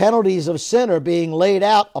kind of the penalties of sin are being laid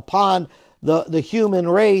out upon the human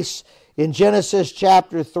race in Genesis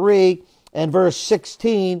chapter 3 and verse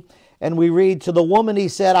 16, and we read, to the woman he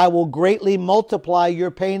said, I will greatly multiply your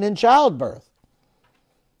pain in childbirth.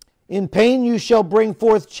 In pain you shall bring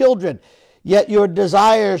forth children, yet your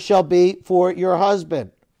desire shall be for your husband.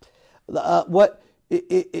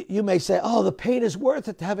 You may say, oh, the pain is worth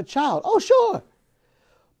it to have a child. Oh, sure.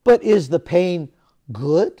 But is the pain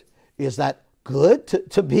good? Is that good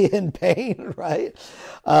to be in pain, right?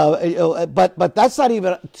 But that's not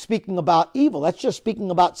even speaking about evil. That's just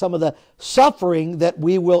speaking about some of the suffering that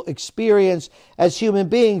we will experience as human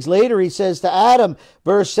beings. Later he says to Adam,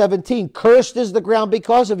 verse 17, cursed is the ground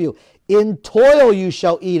because of you. In toil you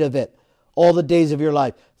shall eat of it all the days of your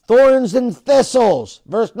life. Thorns and thistles,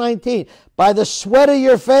 verse 19, by the sweat of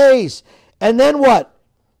your face. And then what?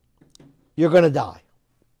 You're going to die.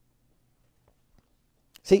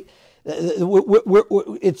 See,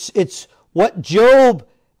 it's what Job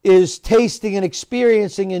is tasting and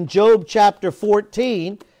experiencing in Job chapter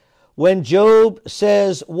 14, when Job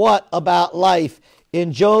says what about life?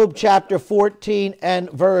 In Job chapter 14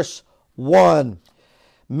 and verse 1.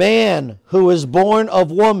 Man who is born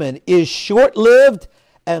of woman is short-lived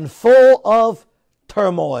and full of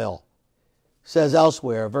turmoil, says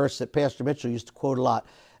elsewhere, a verse that Pastor Mitchell used to quote a lot.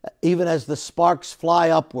 Even as the sparks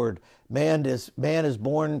fly upward, man is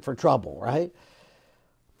born for trouble, right?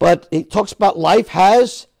 But it talks about life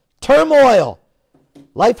has turmoil.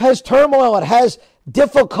 Life has turmoil. It has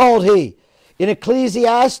difficulty. In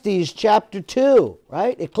Ecclesiastes chapter 2,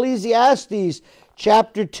 right? Ecclesiastes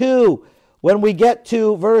chapter 2, when we get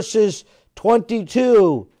to verses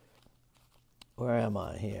 22, where am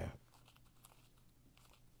I here?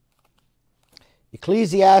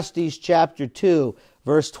 Ecclesiastes chapter 2,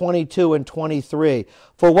 verse 22 and 23.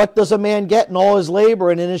 For what does a man get in all his labor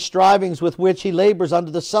and in his strivings with which he labors under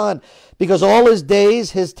the sun? Because all his days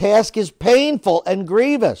his task is painful and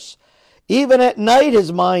grievous. Even at night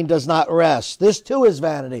his mind does not rest. This too is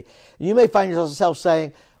vanity. And you may find yourself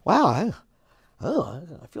saying, wow, I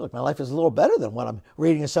feel like my life is a little better than what I'm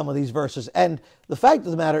reading in some of these verses. And the fact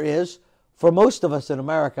of the matter is, for most of us in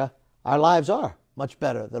America, our lives are much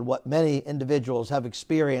better than what many individuals have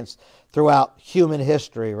experienced throughout human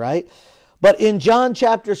history, right? But in John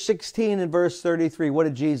chapter 16 and verse 33, what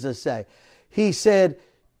did Jesus say? He said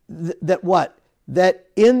that what? That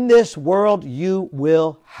in this world you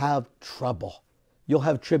will have trouble. You'll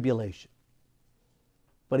have tribulation.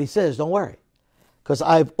 But he says, don't worry, because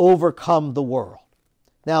I've overcome the world.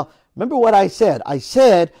 Now, remember what I said. I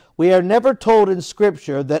said we are never told in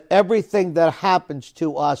Scripture that everything that happens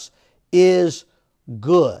to us is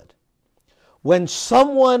good. When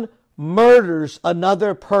someone murders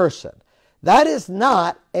another person, that is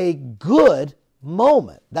not a good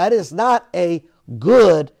moment. That is not a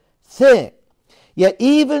good thing. Yet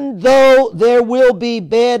even though there will be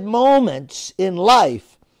bad moments in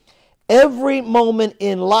life, every moment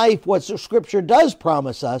in life, what the Scripture does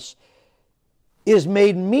promise us, is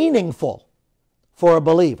made meaningful for a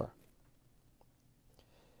believer.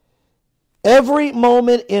 Every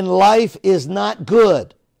moment in life is not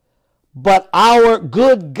good, but our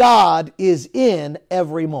good God is in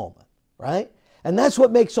every moment, right? And that's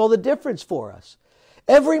what makes all the difference for us.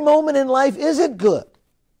 Every moment in life isn't good,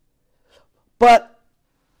 but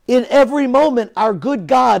in every moment, our good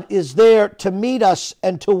God is there to meet us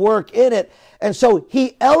and to work in it. And so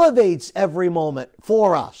he elevates every moment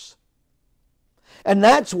for us. And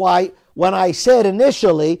that's why when I said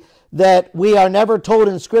initially that we are never told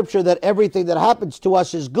in Scripture that everything that happens to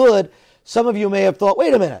us is good, some of you may have thought,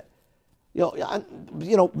 wait a minute.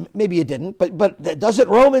 Maybe you didn't, but doesn't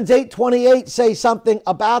Romans 8:28 say something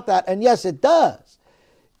about that? And yes, it does.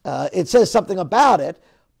 It says something about it,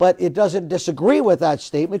 but it doesn't disagree with that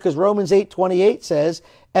statement, because Romans 8:28 says,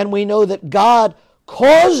 and we know that God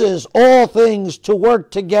causes all things to work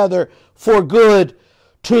together for good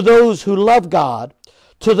to those who love God,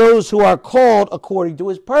 to those who are called according to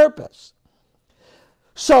his purpose.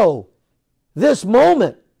 So, this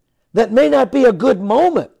moment that may not be a good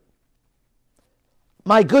moment,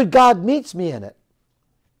 my good God meets me in it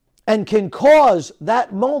and can cause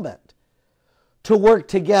that moment to work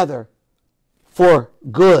together for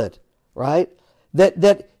good, right?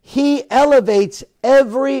 That he elevates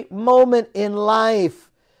every moment in life.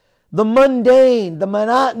 The mundane, the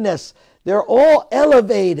monotonous, they're all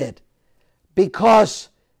elevated because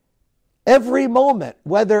every moment,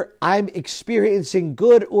 whether I'm experiencing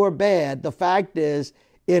good or bad, the fact is,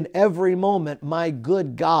 in every moment, my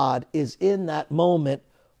good God is in that moment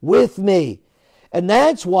with me. And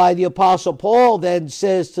that's why the Apostle Paul then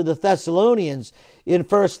says to the Thessalonians in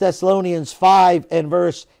 1 Thessalonians 5 and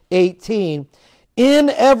verse 18, in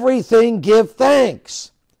everything give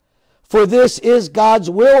thanks, for this is God's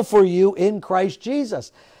will for you in Christ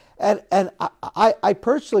Jesus. And I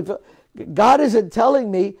personally feel God isn't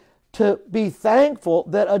telling me to be thankful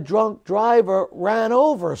that a drunk driver ran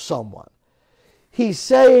over someone. He's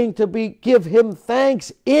saying to give him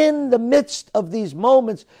thanks in the midst of these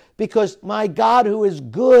moments, because my God who is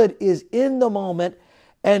good is in the moment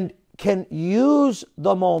and can use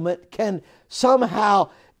the moment, can somehow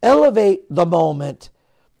elevate the moment.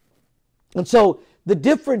 And so the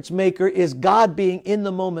difference maker is God being in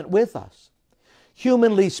the moment with us.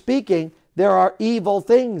 Humanly speaking, there are evil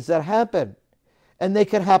things that happen, and they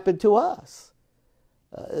can happen to us.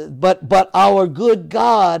 But our good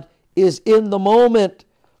God is in the moment.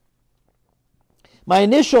 My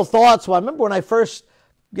initial thoughts, I remember when I first,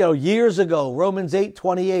 years ago, Romans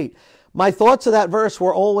 8:28, my thoughts of that verse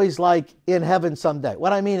were always like, in heaven someday.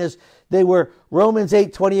 What I mean is, they were Romans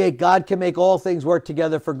 8:28, God can make all things work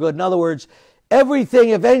together for good. In other words,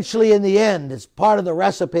 everything eventually in the end is part of the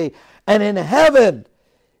recipe. And in heaven,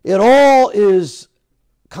 it all is,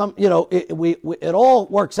 it all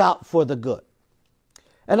works out for the good.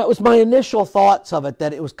 And that was my initial thoughts of it,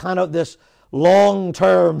 that it was kind of this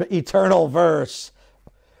long-term, eternal verse.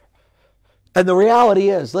 And the reality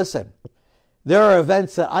is, listen, there are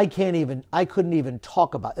events that I couldn't even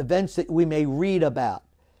talk about, events that we may read about,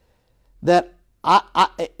 that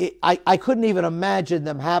I couldn't even imagine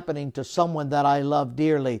them happening to someone that I love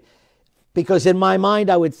dearly. Because in my mind,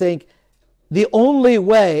 I would think the only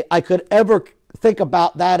way I could ever think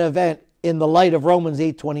about that event in the light of Romans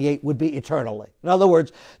 8:28 would be eternally. In other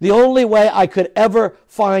words, the only way I could ever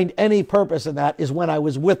find any purpose in that is when I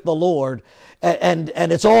was with the Lord and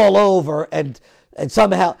it's all over and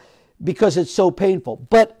somehow, because it's so painful.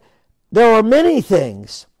 But there are many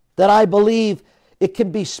things that I believe it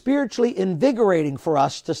can be spiritually invigorating for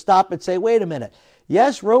us to stop and say, wait a minute.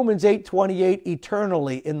 Yes, Romans 8:28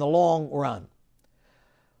 eternally in the long run.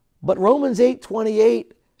 But Romans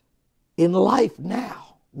 8:28 in life now.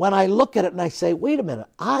 When I look at it and I say, wait a minute,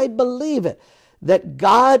 I believe it, that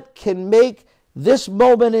God can make this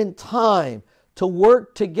moment in time to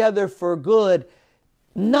work together for good,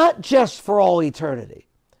 not just for all eternity,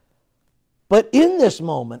 but in this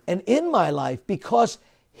moment and in my life, because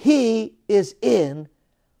he is in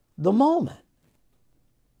the moment.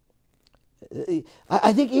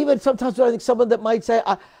 I think even sometimes I think someone that might say,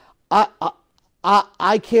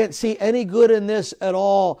 I can't see any good in this at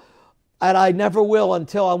all, and I never will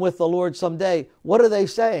until I'm with the Lord someday. What are they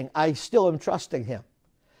saying? I still am trusting him.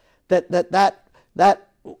 That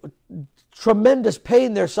tremendous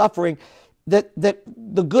pain they're suffering, that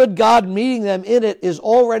the good God meeting them in it is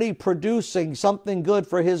already producing something good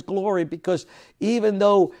for his glory, because even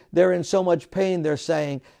though they're in so much pain, they're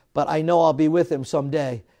saying, but I know I'll be with him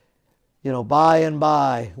someday. By and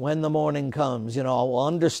by, when the morning comes, I will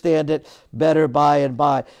understand it better by and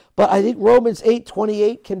by. But I think Romans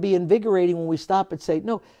 8:28 can be invigorating when we stop and say,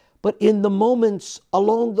 no, but in the moments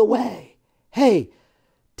along the way. Hey,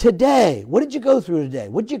 today, what did you go through today?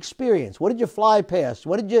 What did you experience? What did you fly past?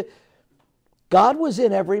 God was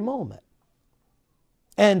in every moment.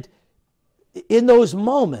 And in those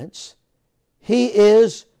moments, he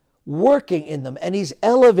is working in them, and he's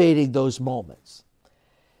elevating those moments.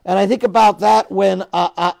 And I think about that when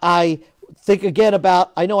I think again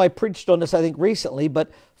about, I know I preached on this, I think, recently,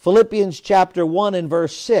 but Philippians chapter 1 and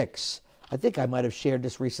verse 6. I think I might have shared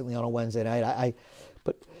this recently on a Wednesday night.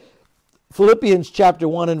 But Philippians chapter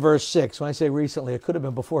 1 and verse 6. When I say recently, it could have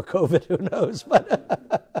been before COVID, who knows?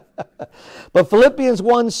 But Philippians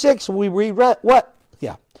 1:6, we read what?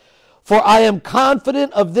 Yeah. For I am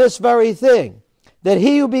confident of this very thing, that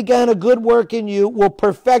he who began a good work in you will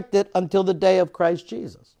perfect it until the day of Christ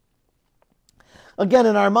Jesus. Again,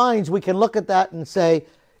 in our minds, we can look at that and say,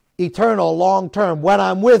 eternal, long term. When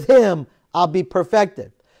I'm with him, I'll be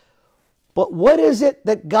perfected. But what is it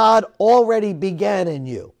that God already began in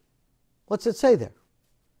you? What's it say there?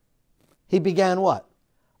 He began what?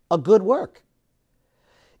 A good work.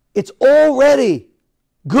 It's already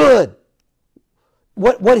good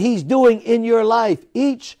what he's doing in your life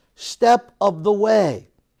each step of the way,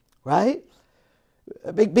 right?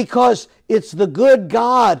 Because it's the good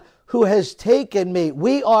God who has taken me.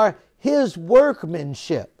 We are his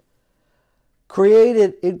workmanship,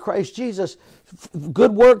 created in Christ Jesus,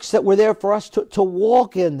 good works that were there for us to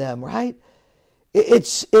walk in them, right?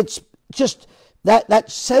 It's just that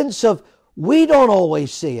sense of, we don't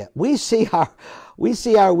always see it. We see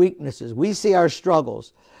our weaknesses. We see our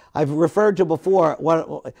struggles. I've referred to before,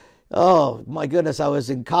 oh my goodness, I was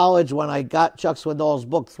in college when I got Chuck Swindoll's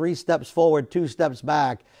book, 3 Steps Forward, 2 Steps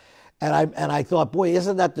Back. And I thought, boy,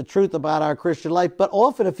 isn't that the truth about our Christian life? But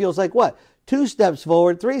often it feels like what? 2 steps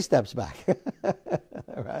forward, 3 steps back.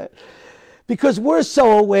 Right? Because we're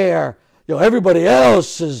so aware, everybody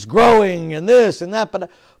else is growing and this and that, but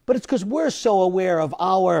it's because we're so aware of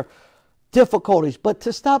our difficulties. But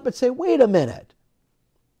to stop and say, wait a minute,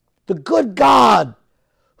 the good God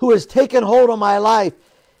who has taken hold of my life,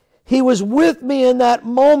 he was with me in that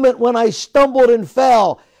moment when I stumbled and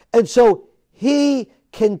fell. And so he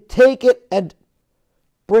can take it and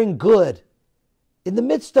bring good in the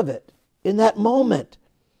midst of it, in that moment.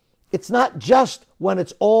 It's not just when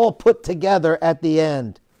it's all put together at the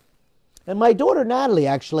end. And my daughter Natalie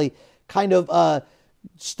actually kind of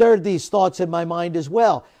stirred these thoughts in my mind as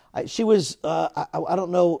well. She was, I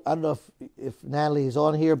don't know if Natalie is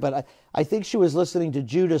on here, but I think she was listening to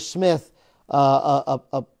Judah Smith,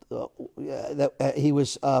 that he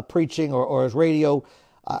was preaching, or his radio.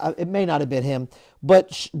 It may not have been him,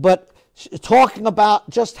 but talking about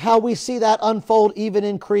just how we see that unfold even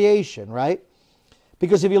in creation, right?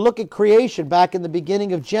 Because if you look at creation back in the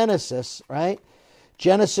beginning of Genesis, right?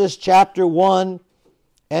 Genesis chapter 1,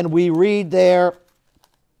 and we read there,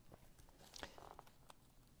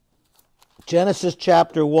 Genesis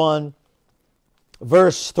chapter 1,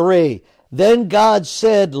 verse 3. Then God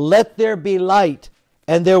said, let there be light,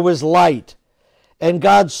 and there was light. And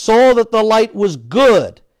God saw that the light was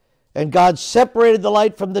good. And God separated the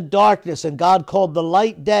light from the darkness. And God called the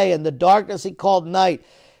light day, and the darkness he called night.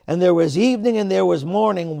 And there was evening and there was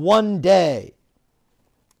morning one day.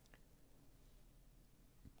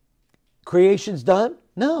 Creation's done?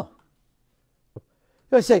 No.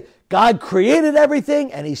 You say, God created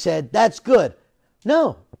everything and he said, that's good.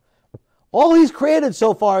 No. All he's created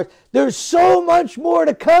so far, there's so much more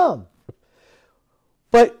to come.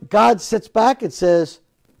 But God sits back and says,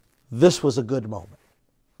 this was a good moment.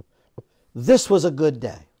 This was a good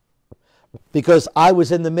day. Because I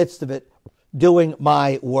was in the midst of it doing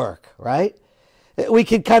my work, right? We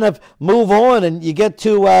can kind of move on, and you get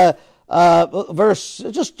to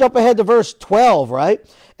just jump ahead to verse 12, right?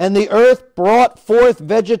 And the earth brought forth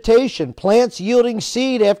vegetation, plants yielding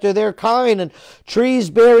seed after their kind, and trees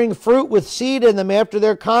bearing fruit with seed in them after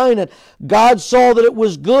their kind. And God saw that it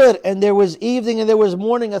was good, and there was evening and there was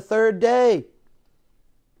morning, a third day. It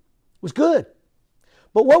was good.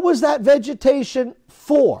 But what was that vegetation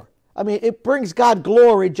for? I mean, it brings God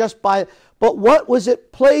glory just by, but what was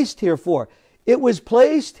it placed here for? It was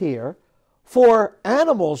placed here for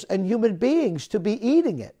animals and human beings to be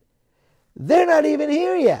eating it. They're not even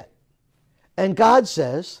here yet. And God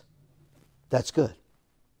says, that's good.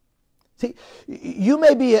 See, you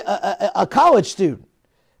may be a college student,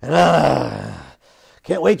 and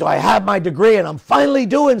can't wait till I have my degree and I'm finally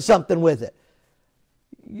doing something with it.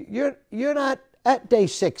 You're not at day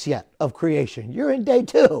 6 yet of creation. You're in day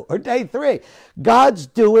 2 or day 3. God's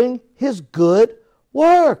doing his good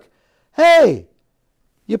work. Hey,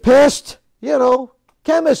 you passed,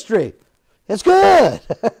 chemistry. It's good.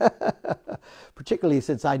 Particularly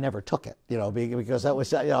since I never took it, because that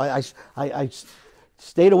was, I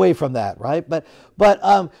stayed away from that, right? But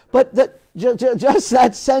just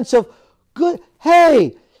that sense of good.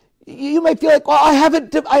 Hey, you may feel like, well, I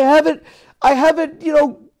haven't,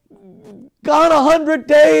 gone 100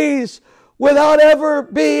 days without ever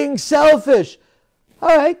being selfish.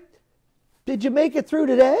 All right, did you make it through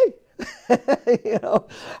today? How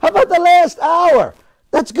about the last hour?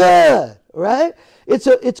 That's good, right?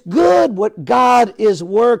 It's good what God is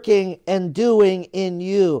working and doing in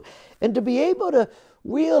you. And to be able to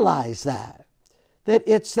realize that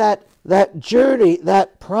it's that journey,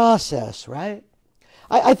 that process, right?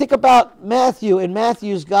 I think about Matthew, in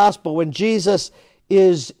Matthew's gospel, when Jesus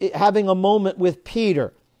is having a moment with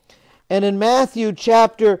Peter. And in Matthew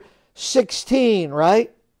chapter 16,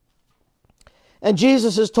 right? And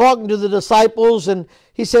Jesus is talking to the disciples, and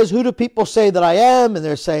he says, who do people say that I am? And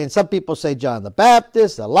they're saying, some people say John the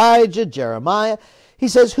Baptist, Elijah, Jeremiah. He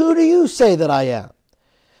says, who do you say that I am?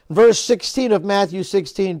 Verse 16 of Matthew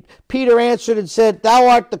 16, Peter answered and said, thou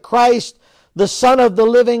art the Christ, the Son of the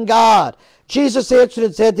living God. Jesus answered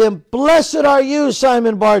and said to him, blessed are you,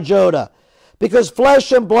 Simon Bar-Jonah, because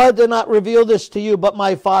flesh and blood did not reveal this to you, but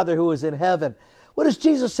my Father who is in heaven. What does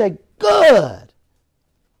Jesus say? Good.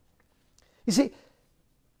 You see,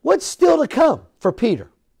 what's still to come for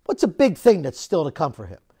Peter? What's a big thing that's still to come for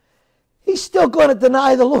him? He's still going to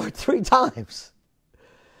deny the Lord 3 times.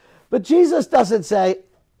 But Jesus doesn't say,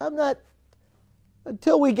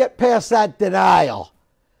 until we get past that denial,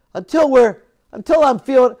 until I'm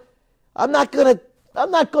feeling, I'm not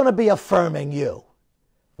going to be affirming you.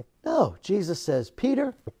 No, Jesus says,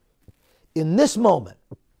 Peter, in this moment,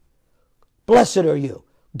 blessed are you.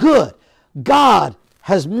 Good. God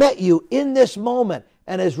has met you in this moment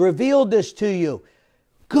and has revealed this to you.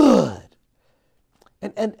 Good.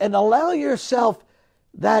 And allow yourself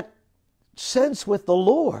that sense with the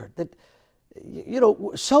Lord that,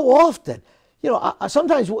 so often,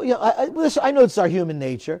 sometimes, I know it's our human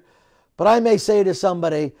nature, but I may say to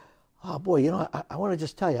somebody, oh boy, I want to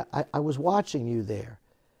just tell you, I was watching you there,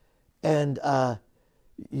 and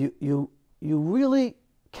you really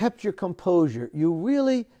kept your composure. You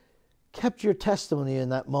really kept your testimony in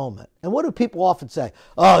that moment. And what do people often say?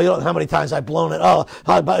 Oh, you don't know how many times I've blown it. Oh,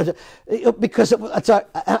 because I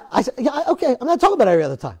said, yeah, okay, I'm not talking about every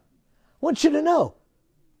other time. I want you to know,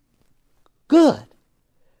 good,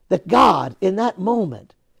 that God in that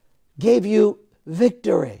moment gave you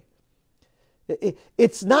victory.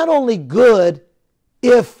 It's not only good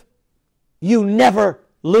if you never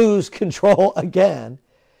lose control again.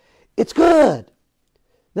 It's good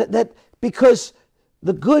that because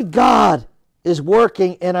the good God is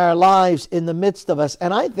working in our lives in the midst of us.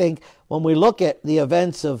 And I think when we look at the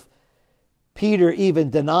events of Peter even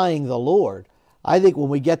denying the Lord, I think when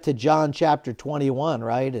we get to John chapter 21,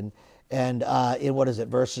 right, and in what is it,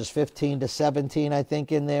 verses 15 to 17, I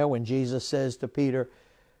think in there, when Jesus says to Peter,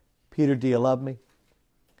 Peter, do you love me?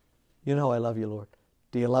 You know I love you, Lord.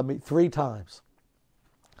 Do you love me? 3 times.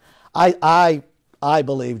 I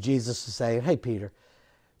believe Jesus is saying, hey, Peter,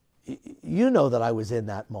 you know that I was in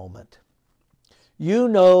that moment. You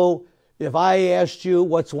know, if I asked you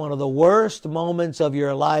what's one of the worst moments of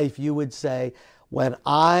your life, you would say, when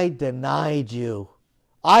I denied you.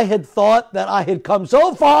 I had thought that I had come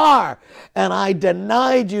so far, and I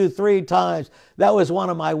denied you 3 times. That was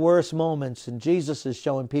one of my worst moments. And Jesus is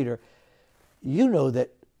showing Peter, you know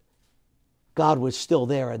that God was still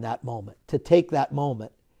there in that moment, to take that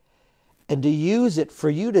moment and to use it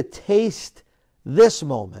for you to taste this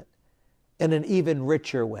moment in an even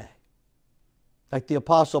richer way. Like the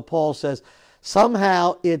Apostle Paul says,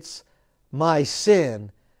 somehow it's my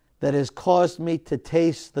sin that has caused me to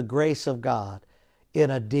taste the grace of God in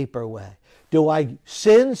a deeper way. Do I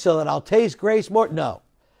sin so that I'll taste grace more? No.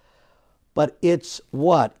 But it's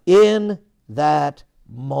what? In that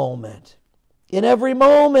moment. In every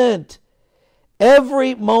moment.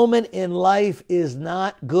 Every moment in life is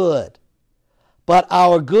not good. But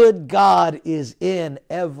our good God is in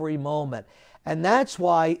every moment. And that's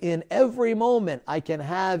why in every moment I can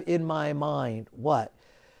have in my mind what?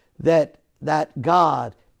 That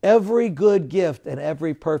God, every good gift and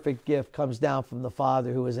every perfect gift comes down from the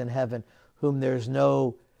Father who is in heaven, whom there's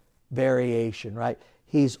no variation, right?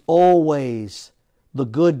 He's always the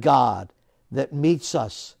good God that meets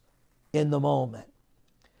us in the moment.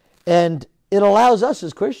 And it allows us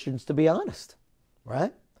as Christians to be honest,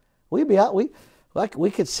 right?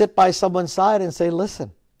 We could sit by someone's side and say,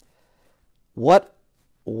 listen, what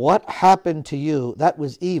happened to you, that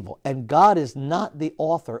was evil. And God is not the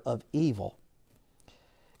author of evil.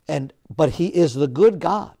 But He is the good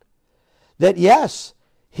God. That yes,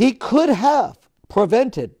 He could have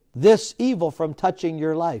prevented this evil from touching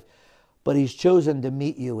your life, but He's chosen to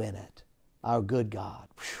meet you in it. Our good God.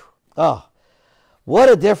 Whew. Oh, what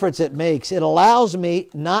a difference it makes. It allows me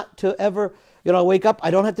not to ever, wake up.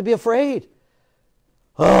 I don't have to be afraid.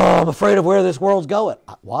 Oh, I'm afraid of where this world's going.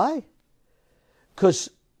 Why? Because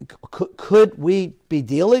could we be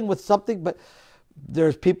dealing with something? But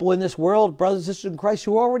there's people in this world, brothers and sisters in Christ,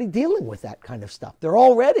 who are already dealing with that kind of stuff. They're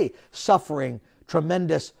already suffering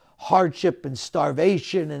tremendous hardship and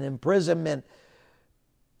starvation and imprisonment.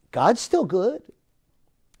 God's still good,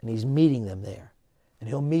 and he's meeting them there, and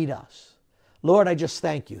he'll meet us. Lord, I just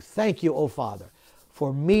thank you. Thank you, O Father,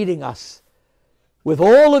 for meeting us with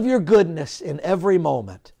all of your goodness in every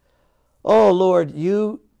moment. Oh, Lord,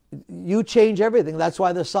 you change everything. That's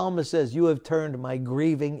why the psalmist says, you have turned my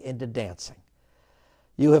grieving into dancing.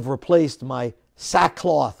 You have replaced my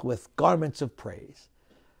sackcloth with garments of praise.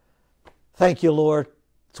 Thank you, Lord.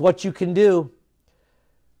 It's what you can do.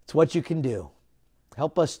 It's what you can do.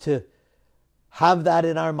 Help us to have that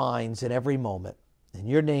in our minds in every moment. In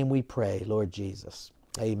your name we pray, Lord Jesus.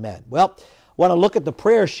 Amen. Well, I want to look at the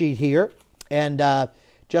prayer sheet here and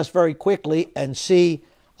just very quickly and see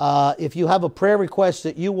if you have a prayer request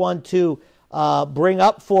that you want to bring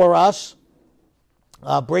up for us.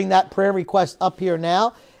 Bring that prayer request up here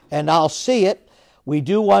now, and I'll see it. We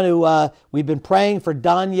do want to, we've been praying for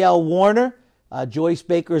Danielle Warner, Joyce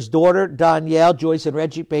Baker's daughter, Danielle, Joyce and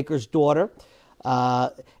Reggie Baker's daughter.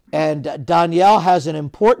 And Danielle has an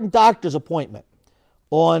important doctor's appointment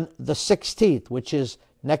on the 16th, which is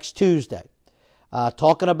next Tuesday,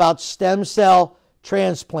 talking about stem cell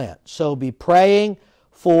transplant. So be praying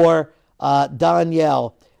for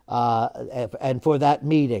Danielle and for that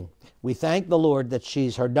meeting. We thank the Lord that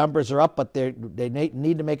her numbers are up, but they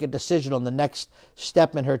need to make a decision on the next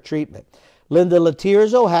step in her treatment. Linda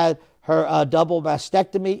Latirzo had her double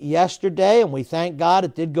mastectomy yesterday, and we thank God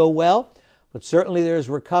it did go well, but certainly there's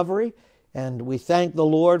recovery, and we thank the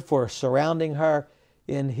Lord for surrounding her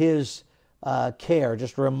in his care,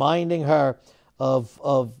 just reminding her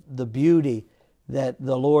of the beauty that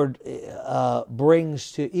the Lord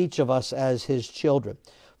brings to each of us as his children.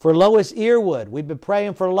 For Lois Earwood, we've been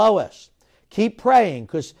praying for Lois. Keep praying,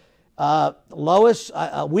 because Lois,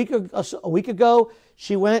 a week ago,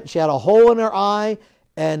 she had a hole in her eye,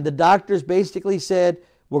 and the doctors basically said,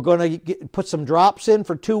 we're going to put some drops in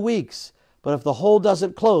for 2 weeks, but if the hole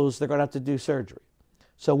doesn't close, they're going to have to do surgery.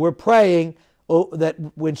 So we're praying that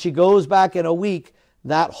when she goes back in a week,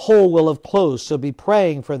 that hole will have closed. So be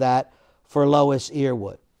praying for that for Lois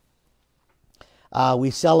Earwood. We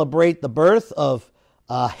celebrate the birth of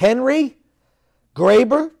Henry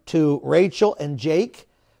Graber to Rachel and Jake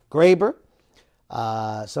Graber.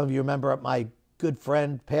 Some of you remember my good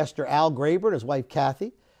friend Pastor Al Graber and his wife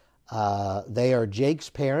Kathy. They are Jake's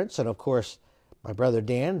parents, and of course my brother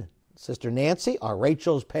Dan, sister Nancy are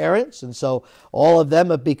Rachel's parents, and so all of them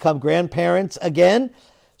have become grandparents again.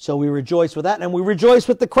 So we rejoice with that, and we rejoice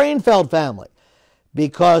with the Cranefeld family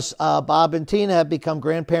because Bob and Tina have become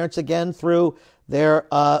grandparents again through their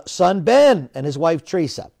son Ben and his wife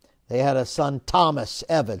Teresa. They had a son Thomas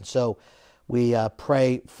Evans, so we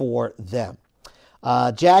pray for them.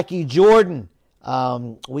 Jackie Jordan,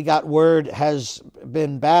 we got word, has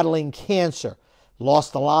been battling cancer,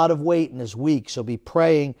 lost a lot of weight in this week, so be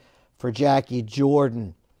praying for Jackie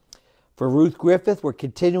Jordan. For Ruth Griffith, we're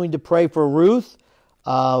continuing to pray for Ruth.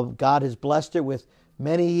 God has blessed her with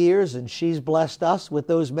many years, and she's blessed us with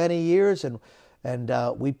those many years, and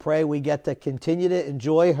we pray we get to continue to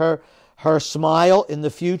enjoy her smile in the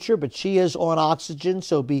future, but she is on oxygen,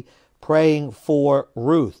 so be praying for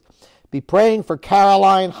Ruth. Be praying for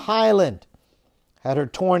Caroline Highland. Had her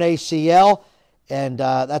torn ACL, and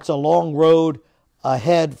that's a long road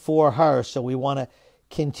ahead for her, so we want to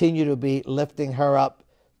continue to be lifting her up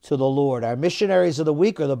to the Lord. Our missionaries of the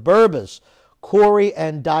week are the Burbas, Corey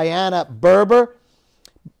and Diana Burba.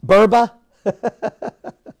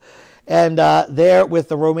 And they're with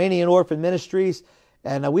the Romanian Orphan Ministries,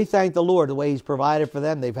 and we thank the Lord the way he's provided for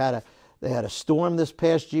them. They had a storm this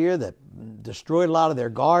past year that destroyed a lot of their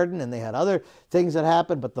garden, and they had other things that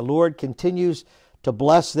happened, but the Lord continues to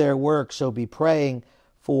bless their work, so be praying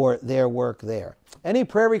for their work there. Any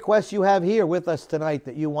prayer requests you have here with us tonight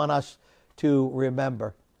that you want us to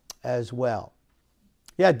remember as well?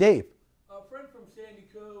 Yeah, Dave. A friend from Sandy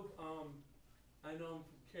Cove, I know him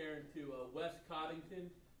from Karen to West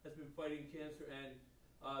Coddington, has been fighting cancer, and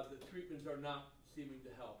the treatments are not seeming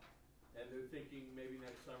to help. And they're thinking maybe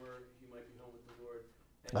next summer he might be home with the Lord.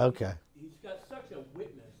 And Okay. He's got such a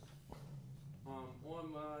witness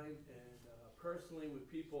online and personally with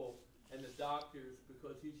people and the doctors,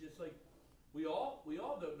 because he's just like, we all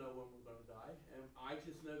don't know when we're going to die, and I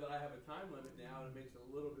just know that I have a time limit now, and it makes it a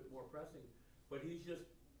little bit more pressing. But he's just,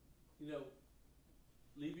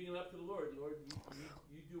 leaving it up to the Lord. Lord,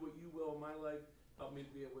 you do what you will in my life. Help me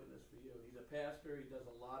to be a witness for you. He's a pastor. He does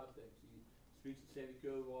a lot of things. He speaks at Sandy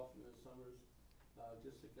Cove often in the summers.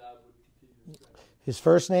 Just that God would continue to strengthen. His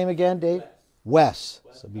first name again, Dave? Wes.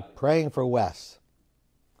 So be praying for Wes.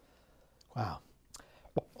 Wow.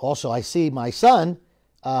 Also, I see my son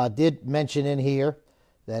did mention in here,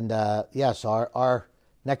 and yes, our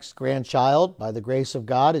next grandchild, by the grace of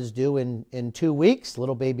God, is due in 2 weeks,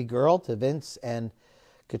 little baby girl to Vince and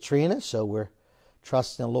Katrina. So we're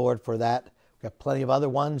trusting the Lord for that. We've got plenty of other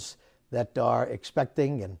ones that are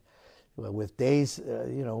expecting, and with days,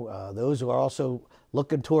 those who are also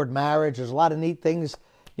looking toward marriage. There's a lot of neat things,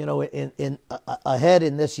 in ahead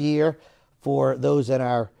in this year for those in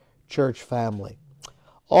our church family.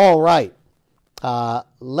 All right.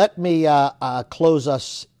 Let me close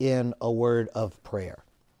us in a word of prayer.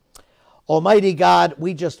 Almighty God,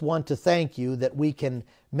 we just want to thank you that we can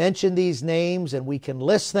mention these names and we can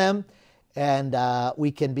list them, and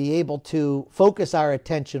we can be able to focus our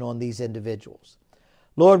attention on these individuals.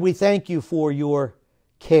 Lord, we thank you for your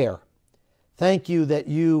care. Thank you that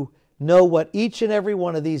you know what each and every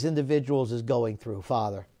one of these individuals is going through,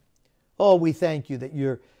 Father. Oh, we thank you that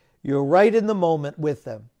you're right in the moment with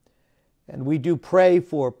them. And we do pray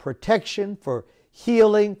for protection, for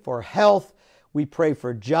healing, for health. We pray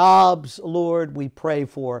for jobs, Lord. We pray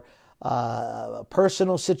for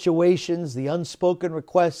personal situations, the unspoken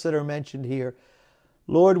requests that are mentioned here.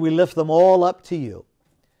 Lord, we lift them all up to you.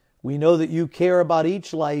 We know that you care about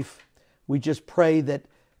each life. We just pray that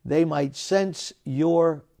they might sense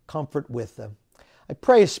your comfort with them. I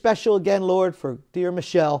pray a special again, Lord, for dear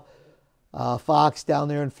Michelle Fox down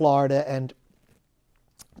there in Florida. And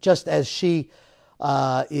just as she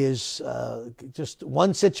is just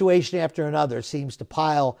one situation after another seems to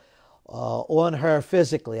pile on her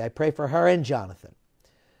physically, I pray for her and Jonathan.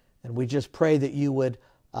 And we just pray that you would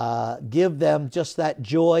give them just that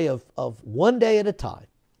joy of one day at a time.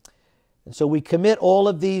 And so we commit all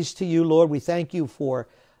of these to you, Lord. We thank you for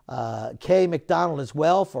Kay McDonald as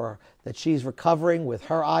well, for that she's recovering with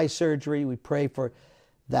her eye surgery. We pray for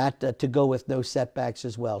that to go with no setbacks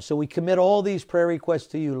as well. So we commit all these prayer requests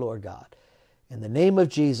to you, Lord God. In the name of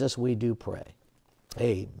Jesus, we do pray.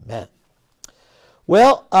 Amen.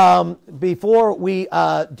 Well, before we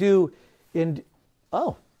do in...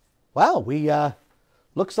 Oh, wow, we...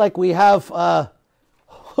 looks like we have... I'm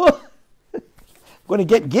going to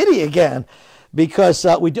get giddy again, because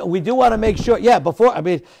we do want to make sure... Yeah,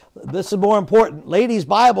 this is more important. Ladies'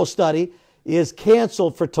 Bible study is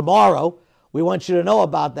canceled for tomorrow. We want you to know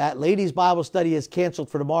about that. Ladies' Bible study is canceled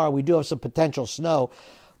for tomorrow. We do have some potential snow.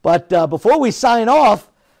 But before we sign off,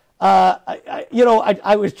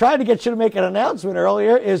 I was trying to get you to make an announcement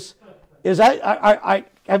earlier.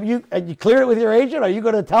 Have you cleared it with your agent? Are you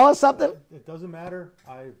going to tell us something? It doesn't matter.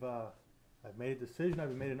 I've made a decision.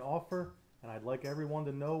 I've made an offer, and I'd like everyone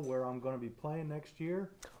to know where I'm going to be playing next year.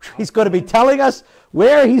 He's going to be telling us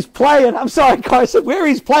where he's playing. I'm sorry, Carson, where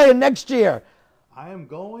he's playing next year. I am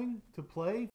going to play